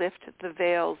I lift the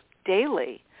veils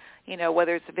daily?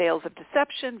 Whether it's veils of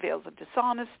deception, veils of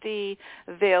dishonesty,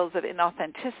 veils of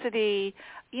inauthenticity.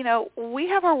 We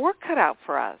have our work cut out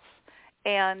for us.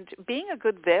 And being a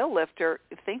good veil lifter,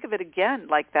 think of it again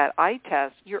like that eye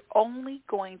test. You're only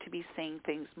going to be seeing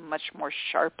things much more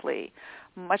sharply,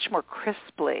 much more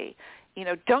crisply.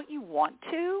 Don't you want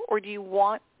to, or do you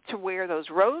want to wear those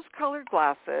rose-colored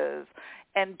glasses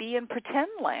and be in pretend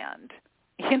land?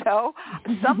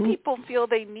 Some people feel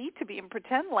they need to be in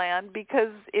pretend land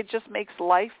because it just makes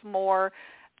life more,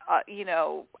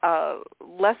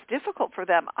 less difficult for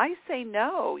them. I say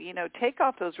no. Take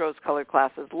off those rose-colored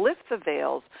glasses, lift the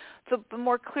veils, so the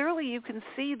more clearly you can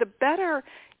see, the better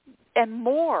and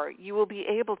more you will be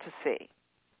able to see.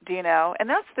 And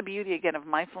that's the beauty, again, of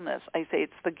mindfulness. I say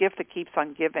it's the gift that keeps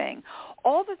on giving.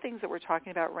 All the things that we're talking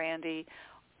about, Randy,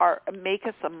 make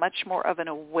us a much more of an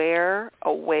aware,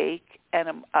 awake,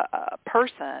 and a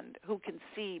person who can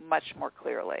see much more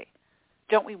clearly.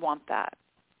 Don't we want that?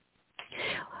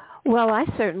 Well, I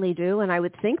certainly do, and I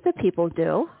would think that people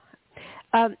do.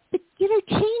 But,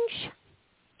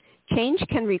 change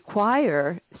can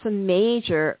require some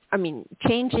major,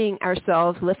 changing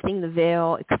ourselves, lifting the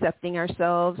veil, accepting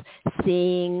ourselves,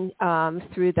 seeing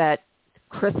through that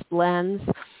crisp lens,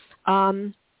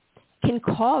 can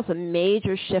cause a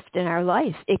major shift in our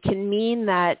life. It can mean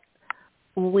that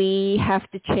we have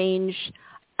to change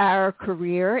our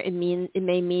career. It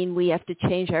may mean we have to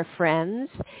change our friends.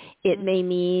 It may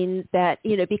mean that,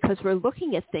 because we're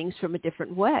looking at things from a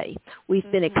different way. We've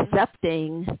been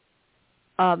accepting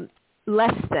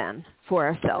less than for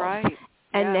ourselves. Right.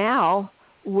 And now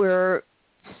we're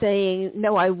saying,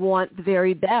 no, I want the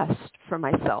very best for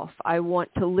myself. I want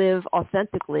to live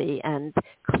authentically and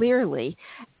clearly.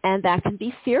 And that can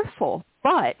be fearful.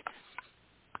 But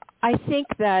I think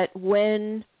that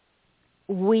when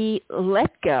we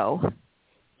let go,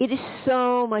 it is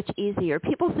so much easier.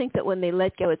 People think that when they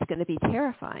let go, it's going to be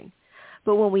terrifying.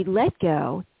 But when we let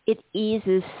go, it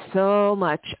eases so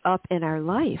much up in our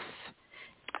life.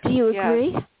 Do you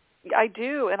agree? I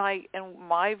do, and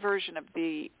my version of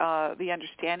the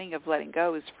understanding of letting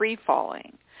go is free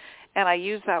falling, and I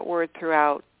use that word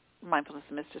throughout mindfulness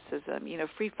and mysticism.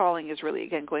 Free falling is really,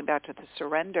 again, going back to the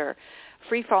surrender.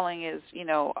 Free falling is,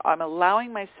 I'm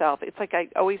allowing myself. It's like I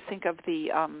always think of the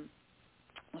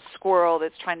squirrel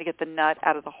that's trying to get the nut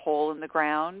out of the hole in the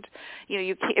ground.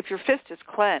 You can't, if your fist is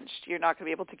clenched, you're not going to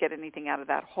be able to get anything out of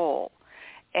that hole.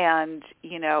 And,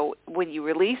 when you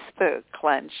release the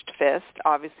clenched fist,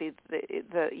 obviously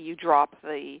you drop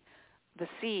the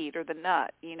seed or the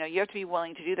nut. You have to be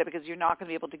willing to do that because you're not going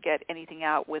to be able to get anything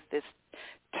out with this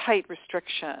tight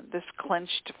restriction, this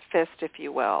clenched fist, if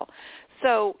you will.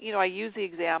 So, I use the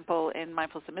example in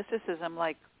Mindfulness and Mysticism,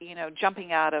 like,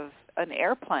 jumping out of an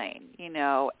airplane,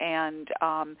 and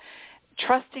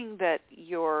trusting that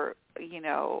you're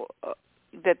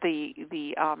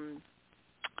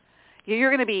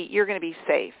going to be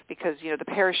safe because the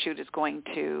parachute is going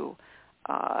to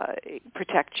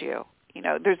protect you.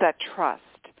 There's that trust.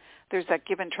 There's that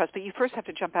given trust, but you first have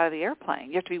to jump out of the airplane.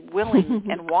 You have to be willing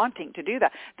and wanting to do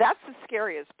that. That's the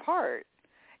scariest part,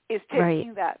 is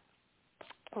taking that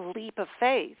leap of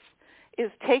faith,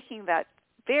 is taking that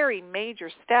very major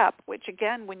step, which,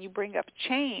 again, when you bring up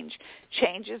change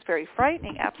is very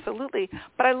frightening, absolutely.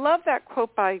 But I love that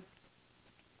quote by,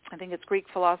 I think it's Greek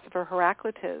philosopher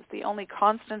Heraclitus, the only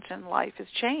constant in life is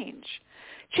change.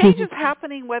 Change is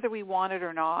happening whether we want it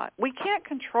or not. We can't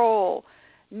control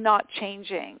not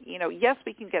changing. Yes,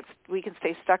 we can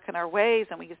stay stuck in our ways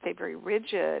and we can stay very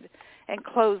rigid and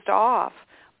closed off,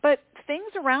 but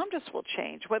things around us will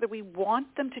change whether we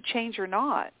want them to change or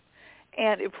not.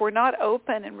 And if we're not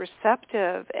open and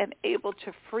receptive and able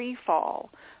to free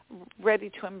fall, ready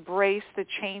to embrace the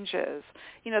changes,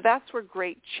 that's where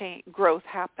great growth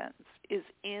happens, is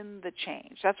in the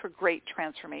change. That's where great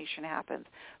transformation happens,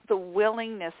 the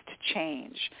willingness to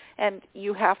change. And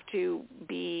you have to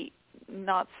be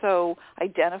not so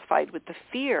identified with the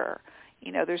fear.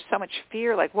 There's so much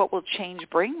fear, like, what will change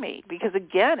bring me? Because,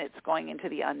 again, it's going into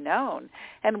the unknown.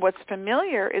 And what's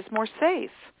familiar is more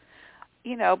safe.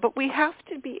 But we have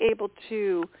to be able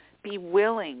to be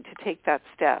willing to take that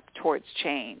step towards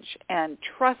change and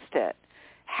trust it.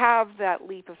 Have that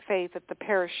leap of faith that the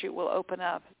parachute will open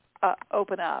up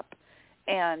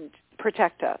and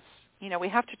protect us. We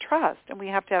have to trust and we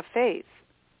have to have faith.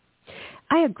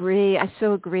 I agree. I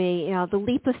so agree. The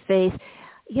leap of faith,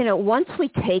 once we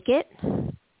take it,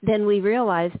 then we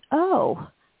realize, oh,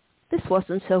 this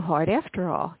wasn't so hard after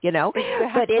all,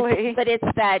 Exactly. But it's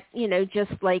that,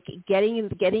 just like getting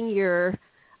your,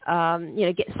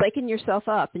 psyching yourself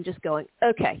up and just going,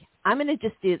 okay, I'm going to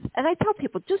just do this. And I tell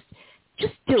people, just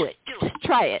do it. Just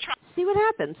try it. See what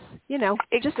happens.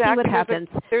 Exactly. Just see what happens.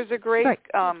 There's a great,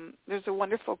 there's a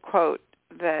wonderful quote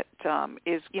that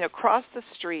is, cross the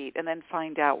street and then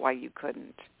find out why you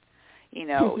couldn't.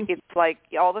 It's like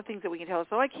all the things that we can tell us,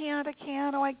 oh, I can't,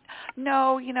 oh,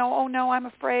 oh, no, I'm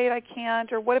afraid, I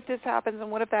can't, or what if this happens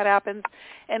and what if that happens?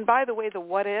 And by the way, the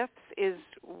what ifs is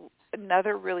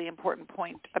another really important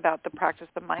point about the practice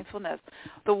of mindfulness.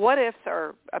 The what ifs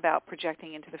are about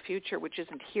projecting into the future, which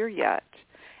isn't here yet.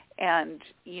 And,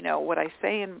 what I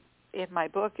say in my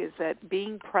book is that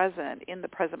being present in the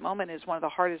present moment is one of the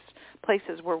hardest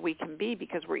places where we can be,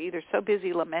 because we're either so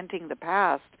busy lamenting the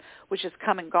past, which has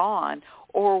come and gone,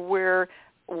 or we're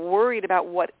worried about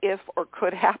what if or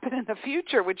could happen in the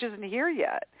future, which isn't here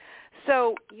yet.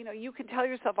 So, you can tell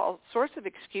yourself all sorts of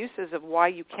excuses of why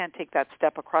you can't take that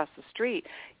step across the street.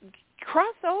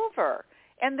 Cross over.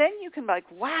 And then you can be like,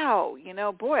 wow,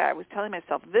 boy, I was telling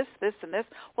myself this, and this.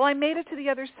 Well, I made it to the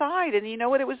other side, and you know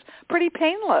what? It was pretty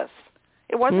painless.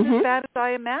 It wasn't as bad as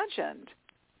I imagined.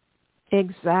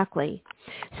 Exactly.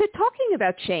 So talking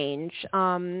about change,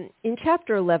 in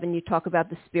Chapter 11, you talk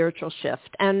about the spiritual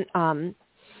shift. And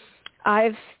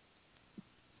I've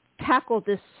tackled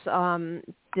this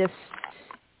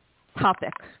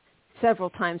topic several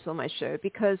times on my show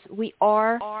because we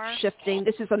are shifting.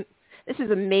 This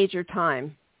is a major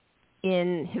time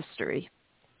in history,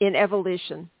 in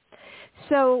evolution.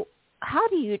 So how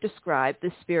do you describe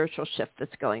the spiritual shift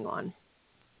that's going on?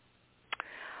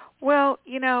 Well,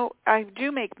 I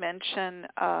do make mention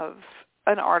of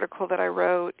an article that I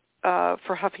wrote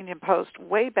for Huffington Post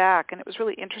way back, and it was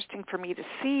really interesting for me to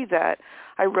see that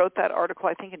I wrote that article,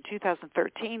 I think, in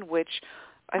 2013, which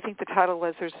I think the title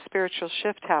was "There's a Spiritual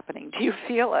Shift Happening. Do you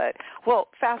feel it?" Well,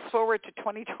 fast forward to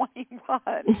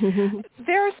 2021.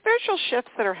 There are spiritual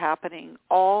shifts that are happening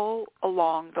all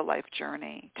along the life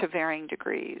journey to varying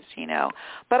degrees,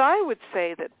 But I would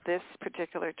say that this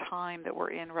particular time that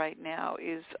we're in right now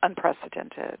is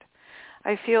unprecedented.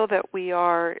 I feel that we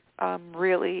are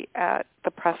really at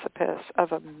the precipice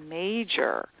of a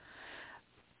major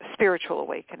spiritual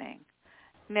awakening.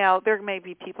 Now, there may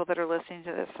be people that are listening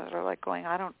to this that are like going,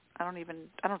 I don't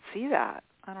see that.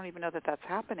 I don't even know that that's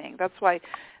happening. That's why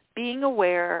being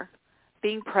aware,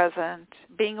 being present,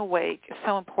 being awake is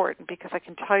so important, because I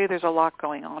can tell you there's a lot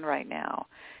going on right now,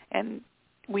 and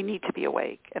we need to be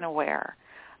awake and aware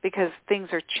because things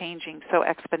are changing so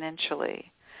exponentially.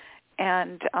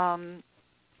 And,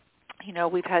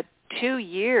 we've had 2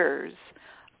 years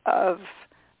of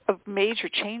major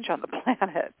change on the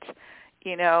planet.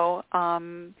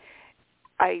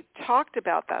 I talked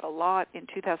about that a lot in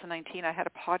 2019. I had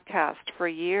a podcast for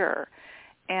a year,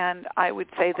 and I would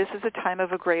say this is a time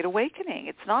of a great awakening.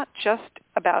 It's not just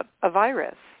about a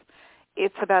virus.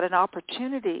 It's about an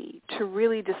opportunity to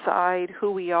really decide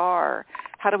who we are.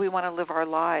 How do we want to live our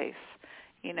life?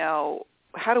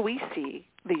 How do we see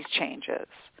these changes?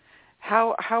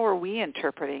 How are we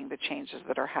interpreting the changes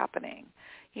that are happening?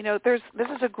 This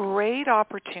is a great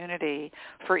opportunity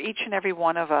for each and every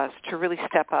one of us to really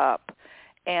step up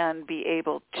and be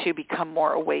able to become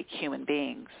more awake human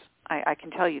beings. I can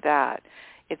tell you that.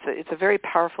 It's a very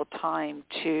powerful time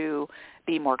to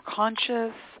be more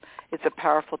conscious. It's a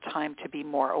powerful time to be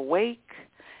more awake.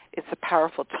 It's a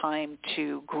powerful time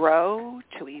to grow,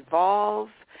 to evolve.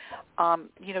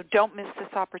 Don't miss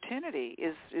this opportunity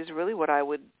is really what I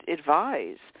would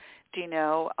advise.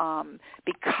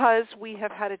 Because we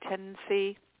have had a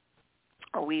tendency,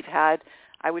 or we've had,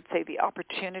 I would say, the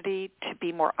opportunity to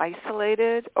be more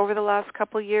isolated over the last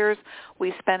couple of years.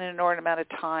 We spent an inordinate amount of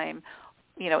time,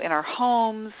 in our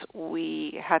homes.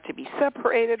 We had to be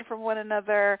separated from one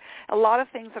another. A lot of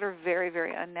things that are very,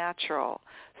 very unnatural.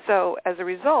 So as a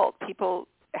result, people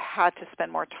had to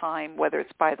spend more time, whether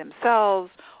it's by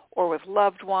themselves or with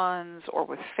loved ones or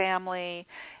with family.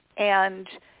 And,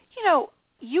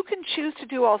 you can choose to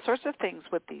do all sorts of things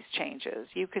with these changes.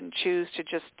 You can choose to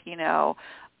just,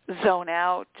 zone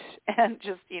out and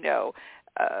just,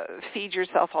 feed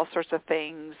yourself all sorts of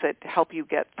things that help you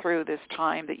get through this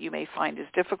time that you may find is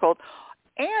difficult.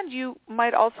 And you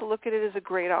might also look at it as a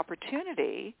great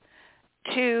opportunity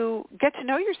to get to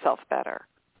know yourself better.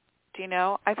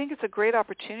 I think it's a great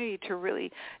opportunity to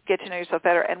really get to know yourself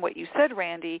better. And what you said,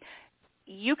 Randy,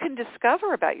 you can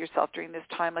discover about yourself during this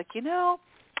time, like,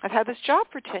 I've had this job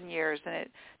for 10 years, and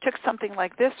it took something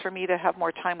like this for me to have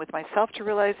more time with myself to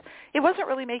realize it wasn't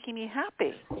really making me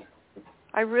happy.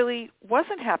 I really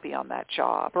wasn't happy on that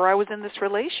job, or I was in this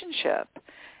relationship,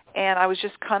 and I was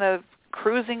just kind of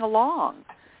cruising along,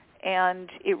 and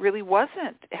it really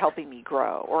wasn't helping me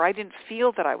grow, or I didn't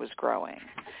feel that I was growing.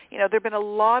 There have been a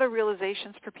lot of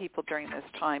realizations for people during this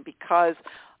time because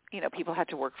people had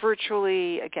to work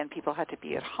virtually. Again, people had to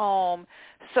be at home.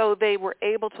 So they were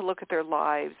able to look at their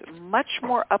lives much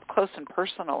more up close and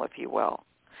personal, if you will.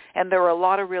 And there were a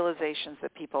lot of realizations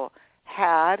that people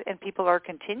had and people are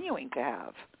continuing to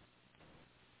have.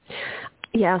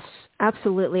 Yes,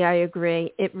 absolutely. I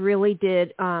agree. It really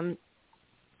did.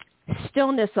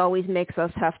 Stillness always makes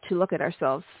us have to look at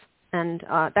ourselves. And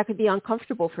that could be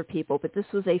uncomfortable for people, but this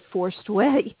was a forced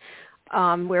way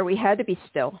where we had to be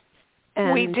still.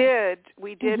 And we did,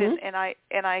 mm-hmm.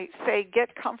 and I say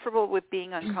get comfortable with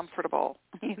being uncomfortable.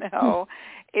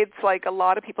 It's like a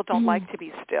lot of people don't like to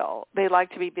be still. They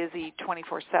like to be busy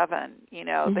 24/7.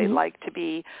 Mm-hmm. They like to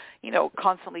be,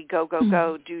 constantly go,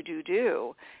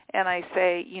 do. And I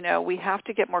say, we have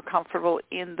to get more comfortable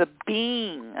in the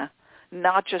being,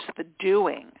 not just the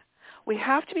doing. We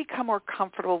have to become more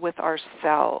comfortable with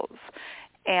ourselves.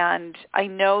 And I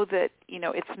know that,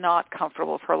 it's not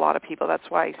comfortable for a lot of people. That's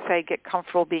why I say get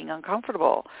comfortable being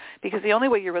uncomfortable, because the only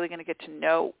way you're really going to get to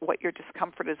know what your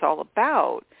discomfort is all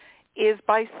about is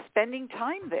by spending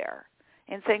time there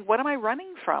and saying, what am I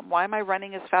running from? Why am I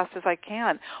running as fast as I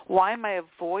can? Why am I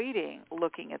avoiding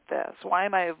looking at this? Why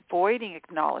am I avoiding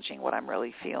acknowledging what I'm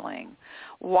really feeling?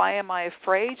 Why am I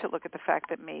afraid to look at the fact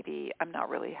that maybe I'm not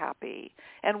really happy?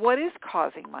 And what is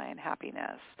causing my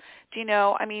unhappiness?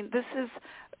 This is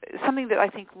something that I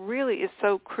think really is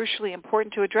so crucially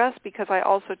important to address, because I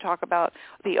also talk about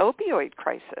the opioid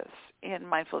crisis in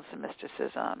Mindfulness and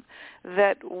Mysticism,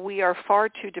 that we are far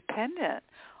too dependent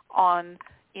on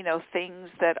things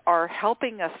that are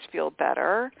helping us feel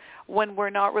better when we're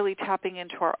not really tapping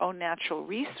into our own natural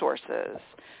resources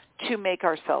to make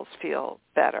ourselves feel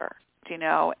better.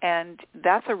 And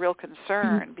that's a real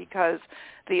concern, because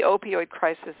the opioid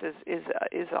crisis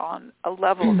is on a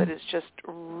level that is just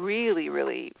really,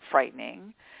 really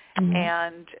frightening.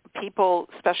 And people,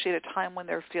 especially at a time when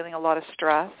they're feeling a lot of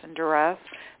stress and duress,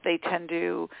 they tend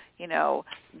to,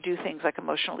 do things like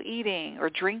emotional eating or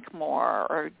drink more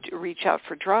or reach out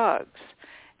for drugs.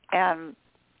 And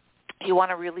you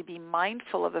want to really be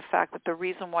mindful of the fact that the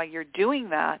reason why you're doing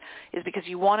that is because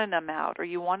you want to numb out or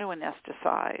you want to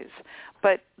anesthetize.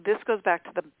 But this goes back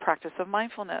to the practice of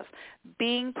mindfulness,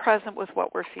 being present with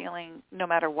what we're feeling, no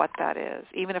matter what that is,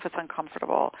 even if it's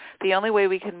uncomfortable. The only way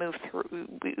we can move through,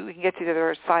 we can get to the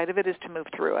other side of it, is to move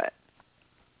through it.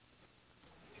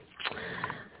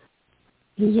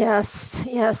 Yes,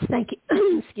 thank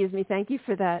you. Excuse me, thank you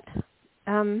for that.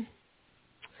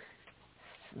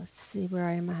 Let's see where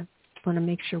I am. I want to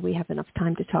make sure we have enough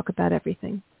time to talk about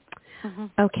everything. Mm-hmm.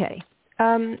 Okay.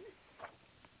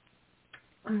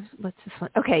 What's this one?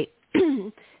 Okay.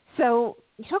 So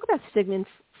you talk about Sigmund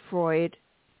Freud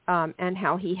and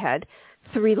how he had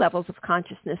 3 levels of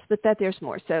consciousness, but that there's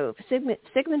more. So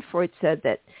Sigmund Freud said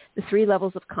that the 3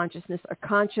 levels of consciousness are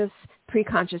conscious,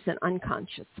 pre-conscious, and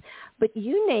unconscious. But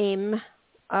you name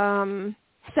 7,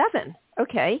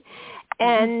 okay?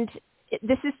 And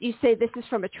you say this is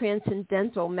from a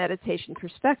transcendental meditation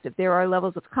perspective. There are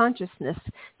levels of consciousness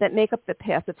that make up the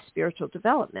path of spiritual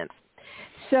development.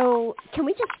 So can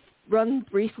we just run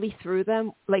briefly through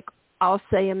them? Like, I'll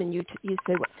say them and you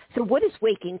say what. So what is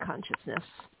waking consciousness?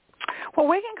 Well,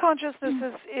 waking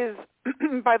consciousness is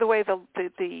by the way,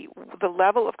 the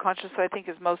level of consciousness I think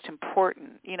is most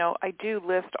important. I do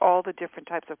list all the different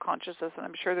types of consciousness, and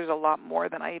I'm sure there's a lot more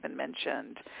than I even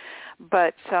mentioned.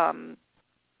 But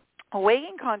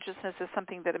waking consciousness is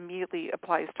something that immediately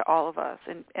applies to all of us,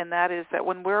 and that is that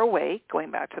when we're awake,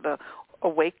 going back to the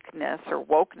awakeness or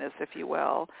wokeness, if you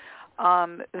will,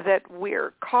 that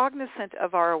we're cognizant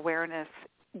of our awareness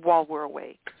while we're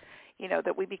awake.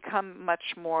 That we become much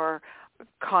more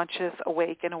conscious,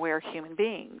 awake, and aware human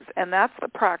beings. And that's the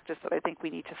practice that I think we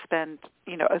need to spend,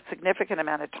 a significant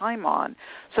amount of time on,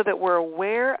 so that we're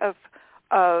aware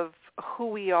of who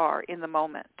we are in the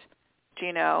moment,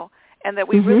 and that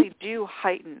we really do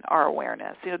heighten our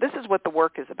awareness. This is what the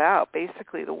work is about.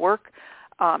 Basically, the work,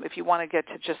 if you want to get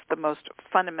to just the most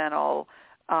fundamental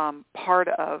part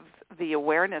of the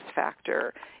awareness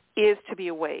factor, is to be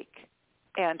awake.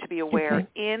 And to be aware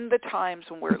in the times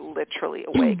when we're literally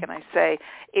awake. And I say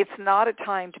it's not a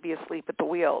time to be asleep at the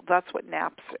wheel. That's what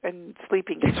naps and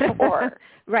sleeping is for.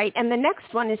 Right. And the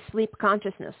next one is sleep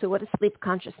consciousness. So what is sleep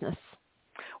consciousness?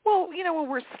 Well, when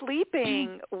we're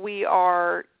sleeping, we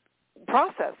are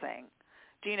processing.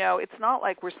 It's not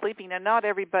like we're sleeping. Now, not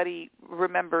everybody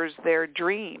remembers their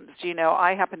dreams.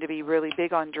 I happen to be really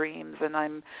big on dreams, and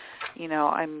I'm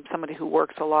somebody who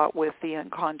works a lot with the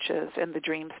unconscious and the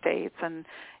dream states. And,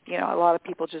 a lot of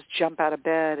people just jump out of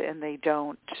bed and they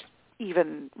don't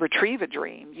even retrieve a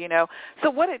dream,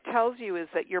 So what it tells you is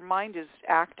that your mind is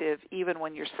active even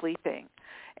when you're sleeping.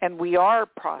 And we are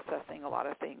processing a lot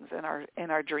of things in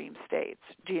our dream states,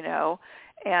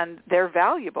 and they're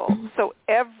valuable. So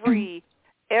every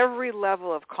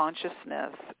level of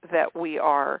consciousness that we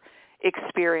are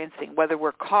experiencing, whether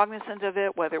we're cognizant of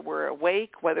it, whether we're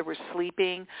awake, whether we're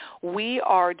sleeping, we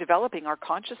are developing our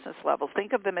consciousness levels.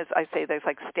 Think of them as, I say, there's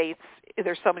like states.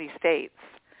 There's so many states.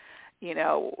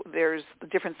 There's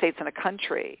different states in a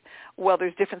country. Well,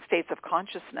 there's different states of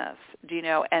consciousness,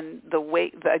 and the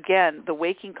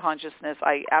waking consciousness,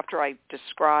 after I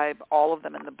describe all of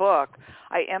them in the book,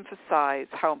 I emphasize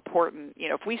how important,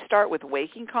 if we start with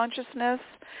waking consciousness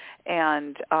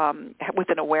and with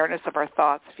an awareness of our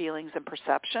thoughts, feelings, and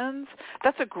perceptions,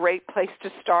 that's a great place to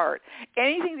start.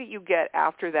 Anything that you get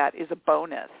after that is a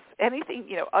bonus. Anything,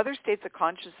 other states of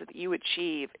consciousness that you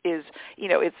achieve is,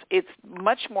 it's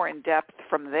much more in depth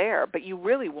from there, but you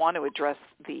really want to address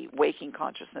the waking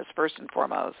consciousness first and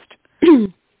foremost.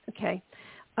 Okay.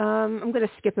 I'm going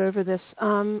to skip over this.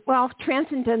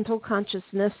 Transcendental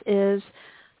consciousness is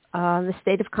the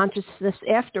state of consciousness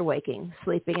after waking,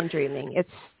 sleeping, and dreaming. It's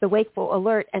the wakeful,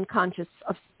 alert, and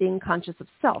being conscious of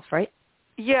self, right?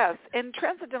 Yes, and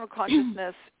transcendental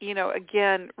consciousness,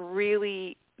 again,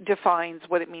 really defines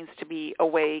what it means to be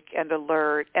awake and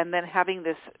alert, and then having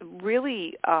this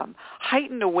really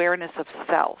heightened awareness of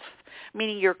self,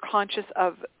 meaning you're conscious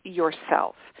of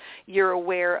yourself. You're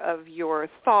aware of your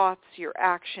thoughts, your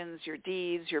actions, your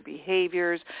deeds, your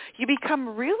behaviors. You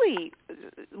become really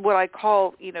what I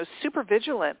call, super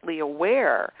vigilantly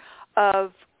aware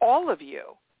of all of you.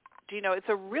 It's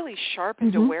a really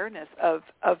sharpened awareness of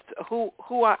who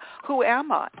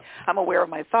am I? I'm aware of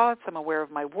my thoughts. I'm aware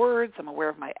of my words. I'm aware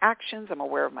of my actions. I'm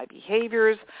aware of my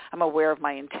behaviors. I'm aware of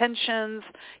my intentions.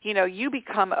 You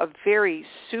become a very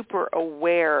super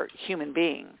aware human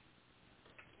being.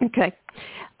 Okay.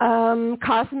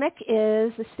 Cosmic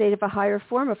is the state of a higher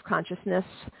form of consciousness.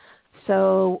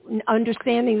 So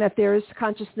understanding that there's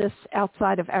consciousness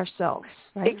outside of ourselves,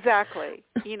 right? Exactly.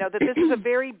 That this is a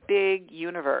very big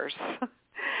universe.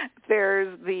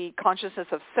 There's the consciousness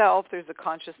of self. There's the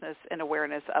consciousness and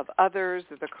awareness of others.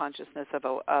 There's the consciousness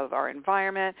of our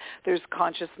environment. There's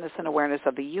consciousness and awareness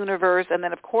of the universe. And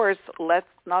then, of course, let's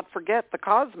not forget the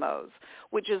cosmos,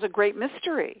 which is a great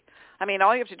mystery. I mean,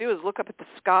 all you have to do is look up at the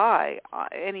sky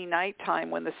any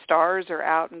nighttime when the stars are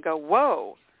out and go,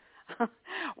 whoa.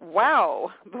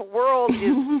 Wow, the world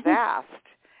is vast,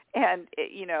 and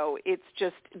it's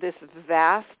just this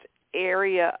vast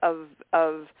area of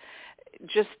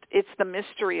just it's the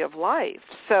mystery of life.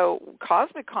 So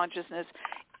cosmic consciousness,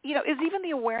 is even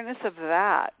the awareness of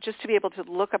that, just to be able to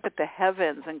look up at the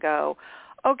heavens and go,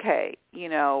 okay,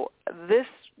 this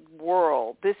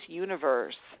world, this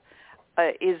universe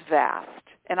is vast,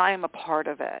 and I am a part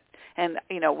of it. And,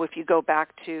 if you go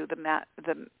back to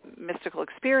the mystical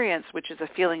experience, which is a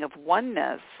feeling of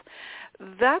oneness,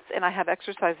 and I have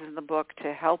exercises in the book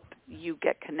to help you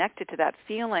get connected to that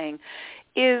feeling,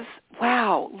 is,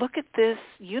 wow, look at this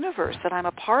universe that I'm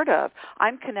a part of.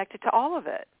 I'm connected to all of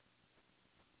it.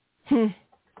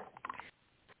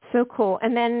 So cool.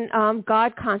 And then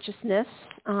God consciousness,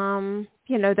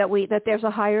 that there's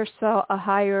a higher self, a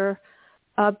higher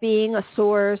being, a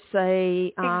source,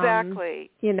 exactly.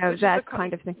 That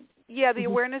kind of thing. Yeah, the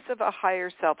awareness of a higher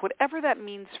self, whatever that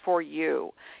means for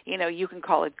you. You can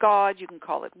call it God, you can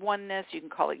call it oneness, you can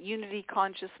call it unity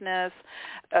consciousness,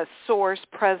 a source,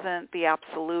 present, the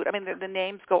absolute. I mean, the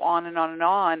names go on and on and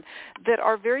on that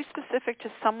are very specific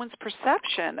to someone's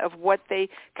perception of what they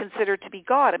consider to be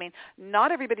God. I mean,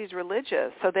 not everybody's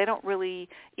religious, so they don't really,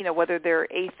 whether they're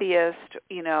atheist,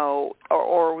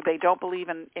 or they don't believe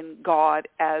in God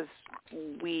as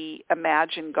we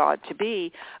imagine God to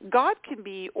be. God can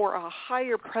be, or a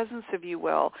higher presence, if you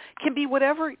will, can be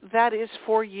whatever that is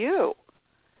for you.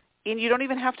 And you don't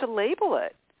even have to label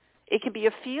it. It can be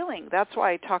a feeling. That's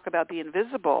why I talk about the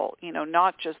invisible,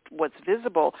 not just what's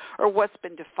visible or what's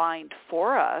been defined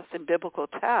for us in biblical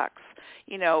texts.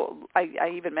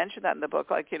 I even mentioned that in the book.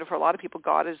 For a lot of people,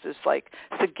 God is this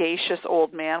sagacious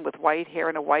old man with white hair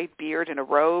and a white beard and a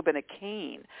robe and a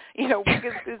cane.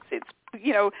 Because it's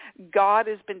God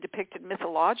has been depicted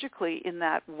mythologically in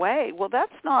that way. Well,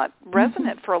 that's not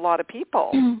resonant for a lot of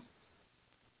people.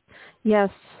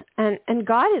 Yes, and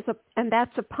God and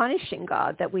that's a punishing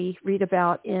God that we read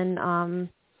about in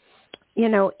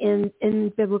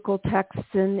in biblical texts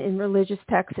and in religious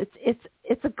texts.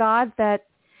 It's a God that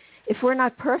if we're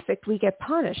not perfect, we get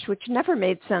punished, which never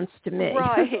made sense to me.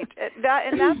 Right.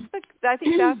 I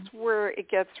think that's where it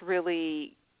gets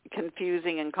really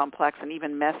confusing and complex and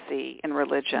even messy in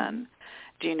religion.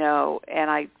 And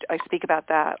I speak about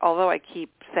that. Although I keep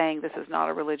saying this is not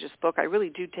a religious book, I really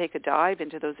do take a dive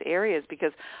into those areas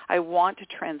because I want to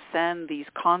transcend these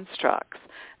constructs.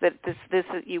 That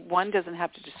one doesn't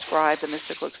have to describe the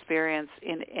mystical experience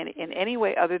in any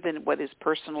way other than what is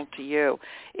personal to you.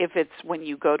 If it's when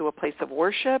you go to a place of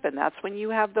worship and that's when you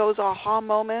have those aha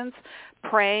moments,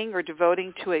 praying or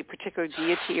devoting to a particular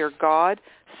deity or God,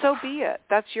 so be it.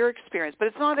 That's your experience. But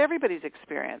it's not everybody's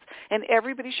experience. And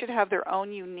everybody should have their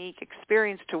own unique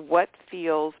experience to what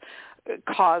feels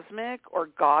cosmic or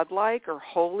godlike or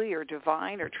holy or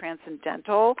divine or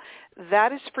transcendental.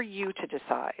 That is for you to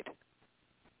decide.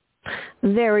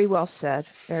 Very well said.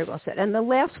 Very well said. And the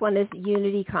last one is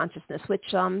unity consciousness, which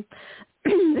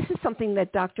this is something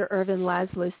that Dr. Ervin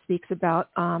Laszlo speaks about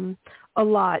a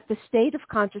lot. The state of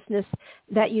consciousness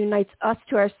that unites us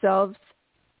to ourselves,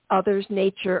 others,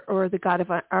 nature, or the God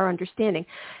of our understanding.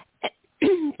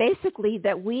 Basically,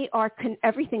 that we are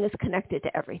everything is connected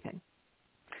to everything.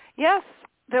 Yes,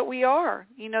 that we are,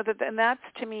 and that's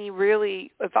to me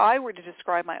really, if I were to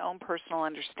describe my own personal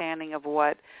understanding of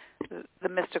what the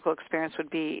mystical experience would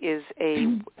be, is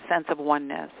a sense of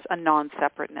oneness, a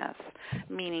non-separateness,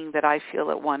 meaning that I feel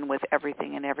at one with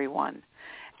everything and everyone,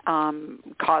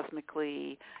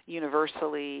 cosmically,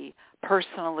 universally,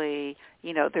 personally.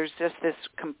 There's just this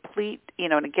complete,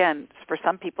 and again, for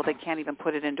some people they can't even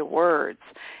put it into words,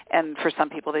 and for some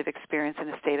people they've experienced in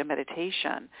a state of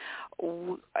meditation.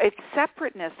 It's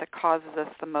separateness that causes us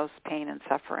the most pain and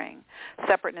suffering.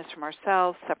 Separateness from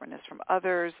ourselves, separateness from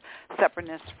others,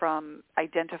 separateness from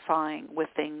identifying with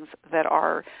things that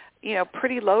are,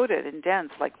 pretty loaded and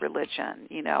dense, like religion.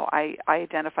 I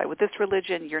identify with this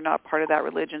religion, you're not part of that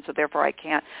religion, so therefore I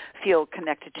can't feel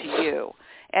connected to you.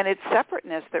 And it's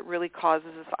separateness that really causes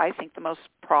us, I think, the most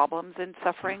problems and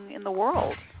suffering in the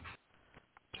world.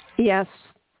 Yes,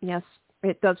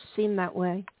 it does seem that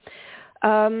way.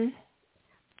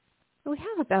 We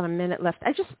have about a minute left.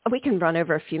 We can run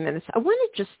over a few minutes. I wanted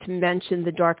just to mention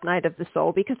the dark night of the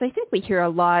soul, because I think we hear a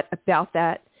lot about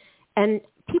that, and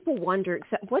people wonder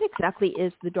what exactly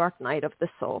is the dark night of the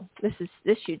soul. This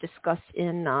you discuss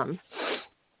in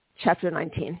chapter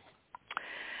 19.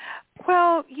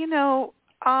 Well,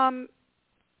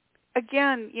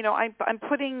 again, I'm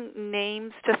putting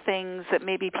names to things that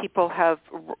maybe people have,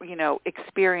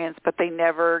 experienced, but they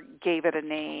never gave it a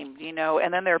name,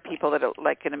 and then there are people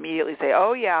that can immediately say,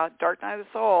 oh yeah, dark night of the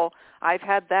soul, I've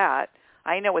had that.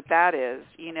 I know what that is,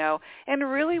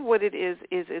 and really what it is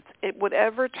it's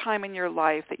whatever time in your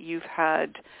life that you've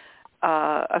had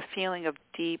a feeling of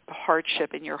deep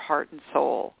hardship in your heart and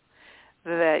soul,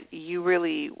 that you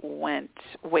really went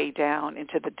way down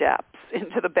into the depths,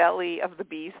 into the belly of the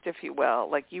beast, if you will.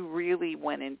 Like you really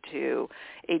went into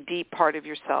a deep part of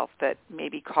yourself that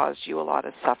maybe caused you a lot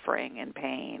of suffering and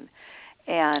pain.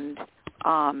 And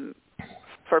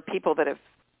for people that have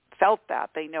felt that,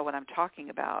 they know what I'm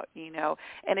talking about,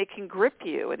 and it can grip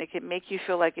you, and it can make you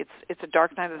feel like it's a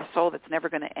dark night of the soul that's never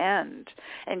going to end.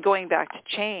 And going back to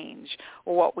change,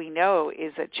 what we know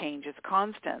is that change is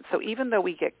constant. So even though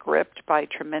we get gripped by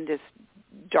tremendous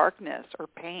darkness or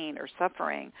pain or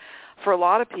suffering, for a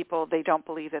lot of people, they don't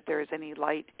believe that there is any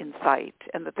light in sight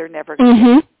and that they're never going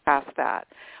to get past that,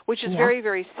 which is very,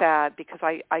 very sad, because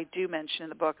I do mention in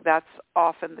the book that's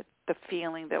often the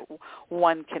feeling that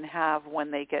one can have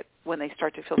when they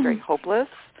start to feel very hopeless,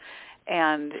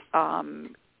 and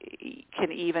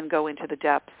can even go into the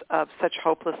depths of such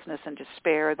hopelessness and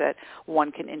despair that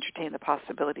one can entertain the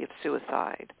possibility of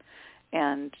suicide.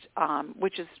 And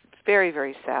which is very,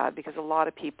 very sad, because a lot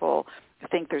of people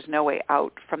think there's no way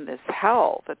out from this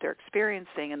hell that they're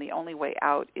experiencing, and the only way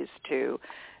out is to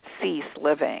cease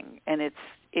living. And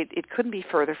it couldn't be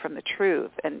further from the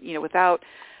truth. And without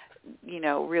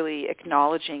really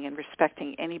acknowledging and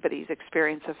respecting anybody's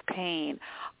experience of pain,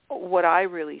 what I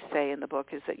really say in the book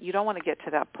is that you don't want to get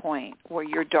to that point where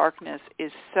your darkness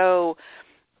is so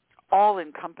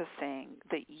all-encompassing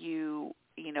that you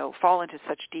fall into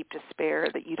such deep despair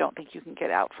that you don't think you can get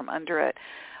out from under it.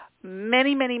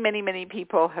 Many, many, many, many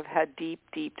people have had deep,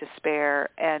 deep despair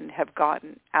and have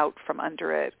gotten out from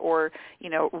under it, or,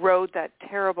 rode that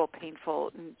terrible,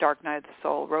 painful, dark night of the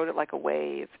soul, rode it like a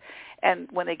wave. And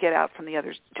when they get out to the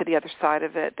other side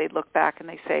of it, they look back and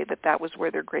they say that was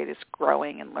where their greatest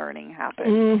growing and learning happened.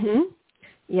 Mm-hmm.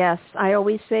 Yes, I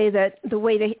always say that the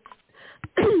way to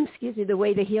the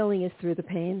way to healing is through the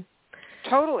pain.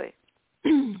 Totally.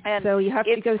 And so you have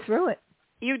to go through it.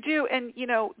 You do, and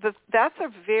that's a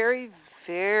very,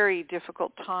 very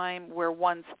difficult time where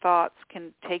one's thoughts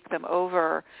can take them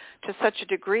over to such a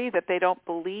degree that they don't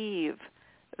believe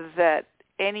that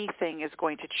anything is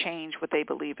going to change what they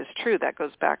believe is true. That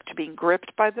goes back to being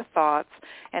gripped by the thoughts,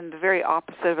 and the very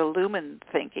opposite of illumined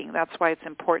thinking. That's why it's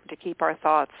important to keep our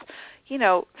thoughts,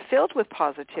 filled with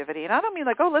positivity. And I don't mean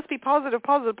like, let's be positive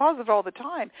all the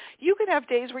time. You can have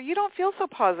days where you don't feel so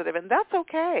positive, and that's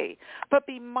okay. But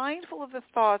be mindful of the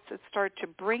thoughts that start to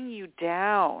bring you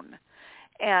down.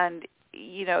 And,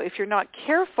 if you're not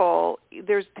careful,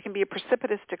 there can be a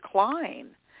precipitous decline.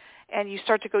 And you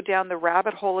start to go down the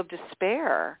rabbit hole of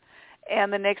despair.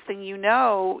 And the next thing you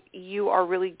know, you are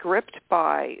really gripped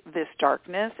by this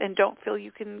darkness and don't feel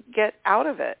you can get out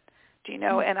of it. Do you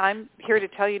know? And I'm here to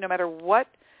tell you, no matter what,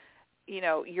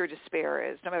 your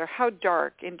despair is, no matter how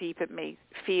dark and deep it may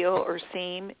feel or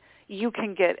seem, you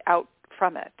can get out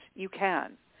from it. You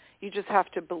can. You just have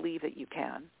to believe that you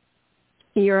can.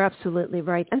 You're absolutely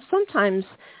right. And sometimes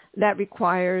that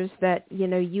requires that,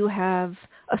 you have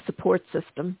a support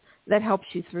system that helps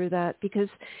you through that, because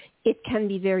it can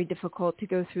be very difficult to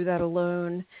go through that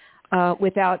alone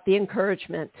without the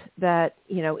encouragement that,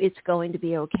 it's going to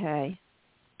be okay.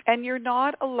 And you're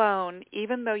not alone,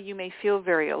 even though you may feel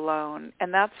very alone.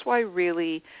 And that's why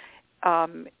really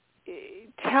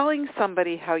telling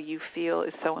somebody how you feel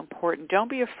is so important. Don't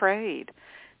be afraid.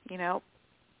 You know,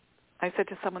 I said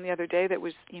to someone the other day that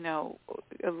was, you know,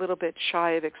 a little bit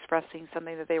shy of expressing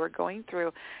something that they were going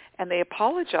through, and they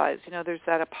apologized. You know, there's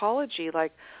that apology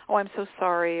like, oh, I'm so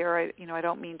sorry, or, I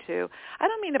don't mean to. I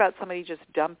don't mean about somebody just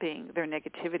dumping their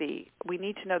negativity. We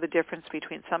need to know the difference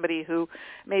between somebody who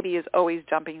maybe is always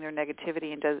dumping their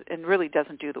negativity and really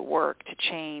doesn't do the work to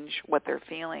change what they're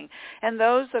feeling, and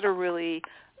those that are really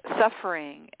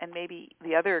suffering, and maybe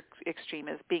the other extreme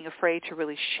is being afraid to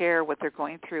really share what they're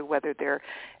going through, whether they're,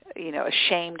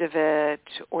 ashamed of it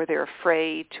or they're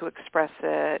afraid to express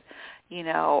it.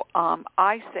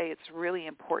 I say it's really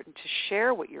important to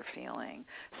share what you're feeling,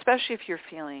 especially if you're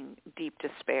feeling deep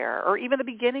despair or even the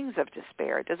beginnings of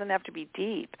despair. It doesn't have to be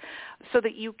deep, so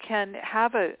that you can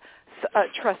have a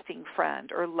trusting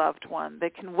friend or loved one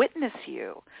that can witness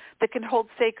you, that can hold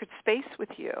sacred space with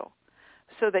you,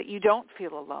 so that you don't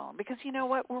feel alone. Because you know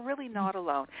what? We're really not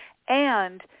alone.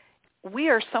 And we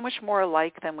are so much more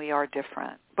alike than we are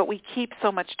different, but we keep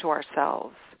so much to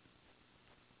ourselves.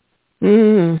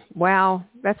 Wow.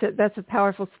 That's a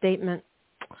powerful statement.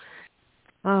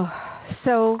 Oh,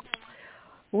 so,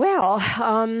 well,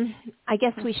 I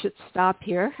guess we should stop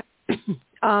here.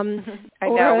 I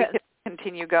know. We could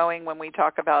continue going when we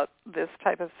talk about this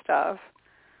type of stuff.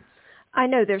 I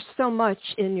know there's so much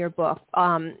in your book.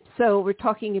 So we're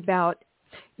talking about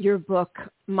your book,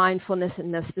 Mindfulness and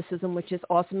Mysticism, which is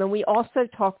awesome. And we also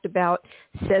talked about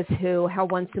Says Who, how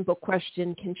one simple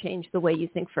question can change the way you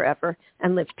think forever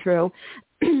and live true.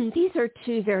 These are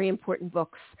two very important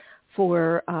books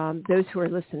for those who are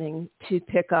listening to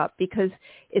pick up, because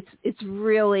it's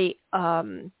really,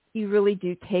 you really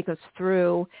do take us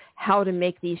through how to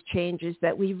make these changes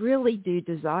that we really do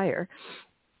desire.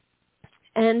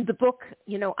 And the book,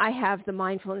 I have the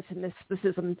Mindfulness and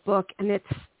Mysticism book, and it's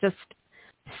just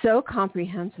so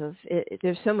comprehensive.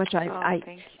 There's so much I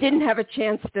didn't have a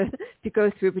chance to go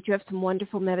through, but you have some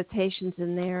wonderful meditations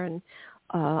in there and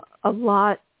a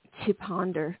lot to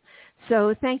ponder.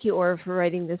 So thank you, Ora, for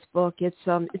writing this book. It's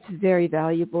very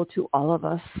valuable to all of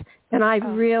us, and I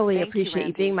really appreciate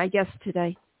you being my guest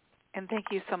today. And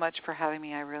thank you so much for having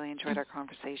me. I really enjoyed our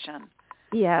conversation.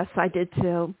 Yes, I did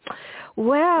too.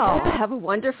 Well, have a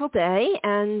wonderful day,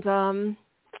 and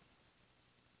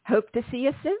hope to see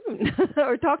you soon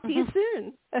or talk to you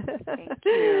soon. Thank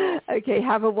you. Okay,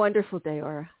 have a wonderful day,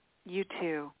 Ora. You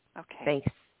too. Okay.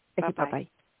 Thanks. Okay, bye-bye.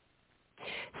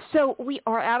 So we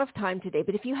are out of time today,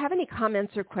 but if you have any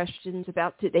comments or questions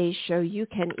about today's show, you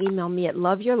can email me at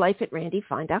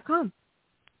loveyourlife@randyfine.com.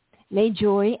 May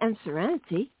joy and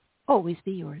serenity always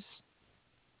be yours.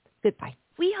 Goodbye.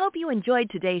 We hope you enjoyed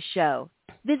today's show.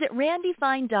 Visit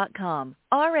randyfine.com,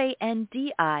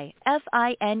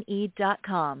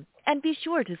 RANDIFINE.com, and be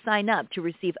sure to sign up to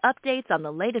receive updates on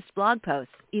the latest blog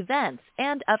posts, events,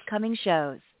 and upcoming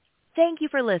shows. Thank you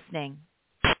for listening.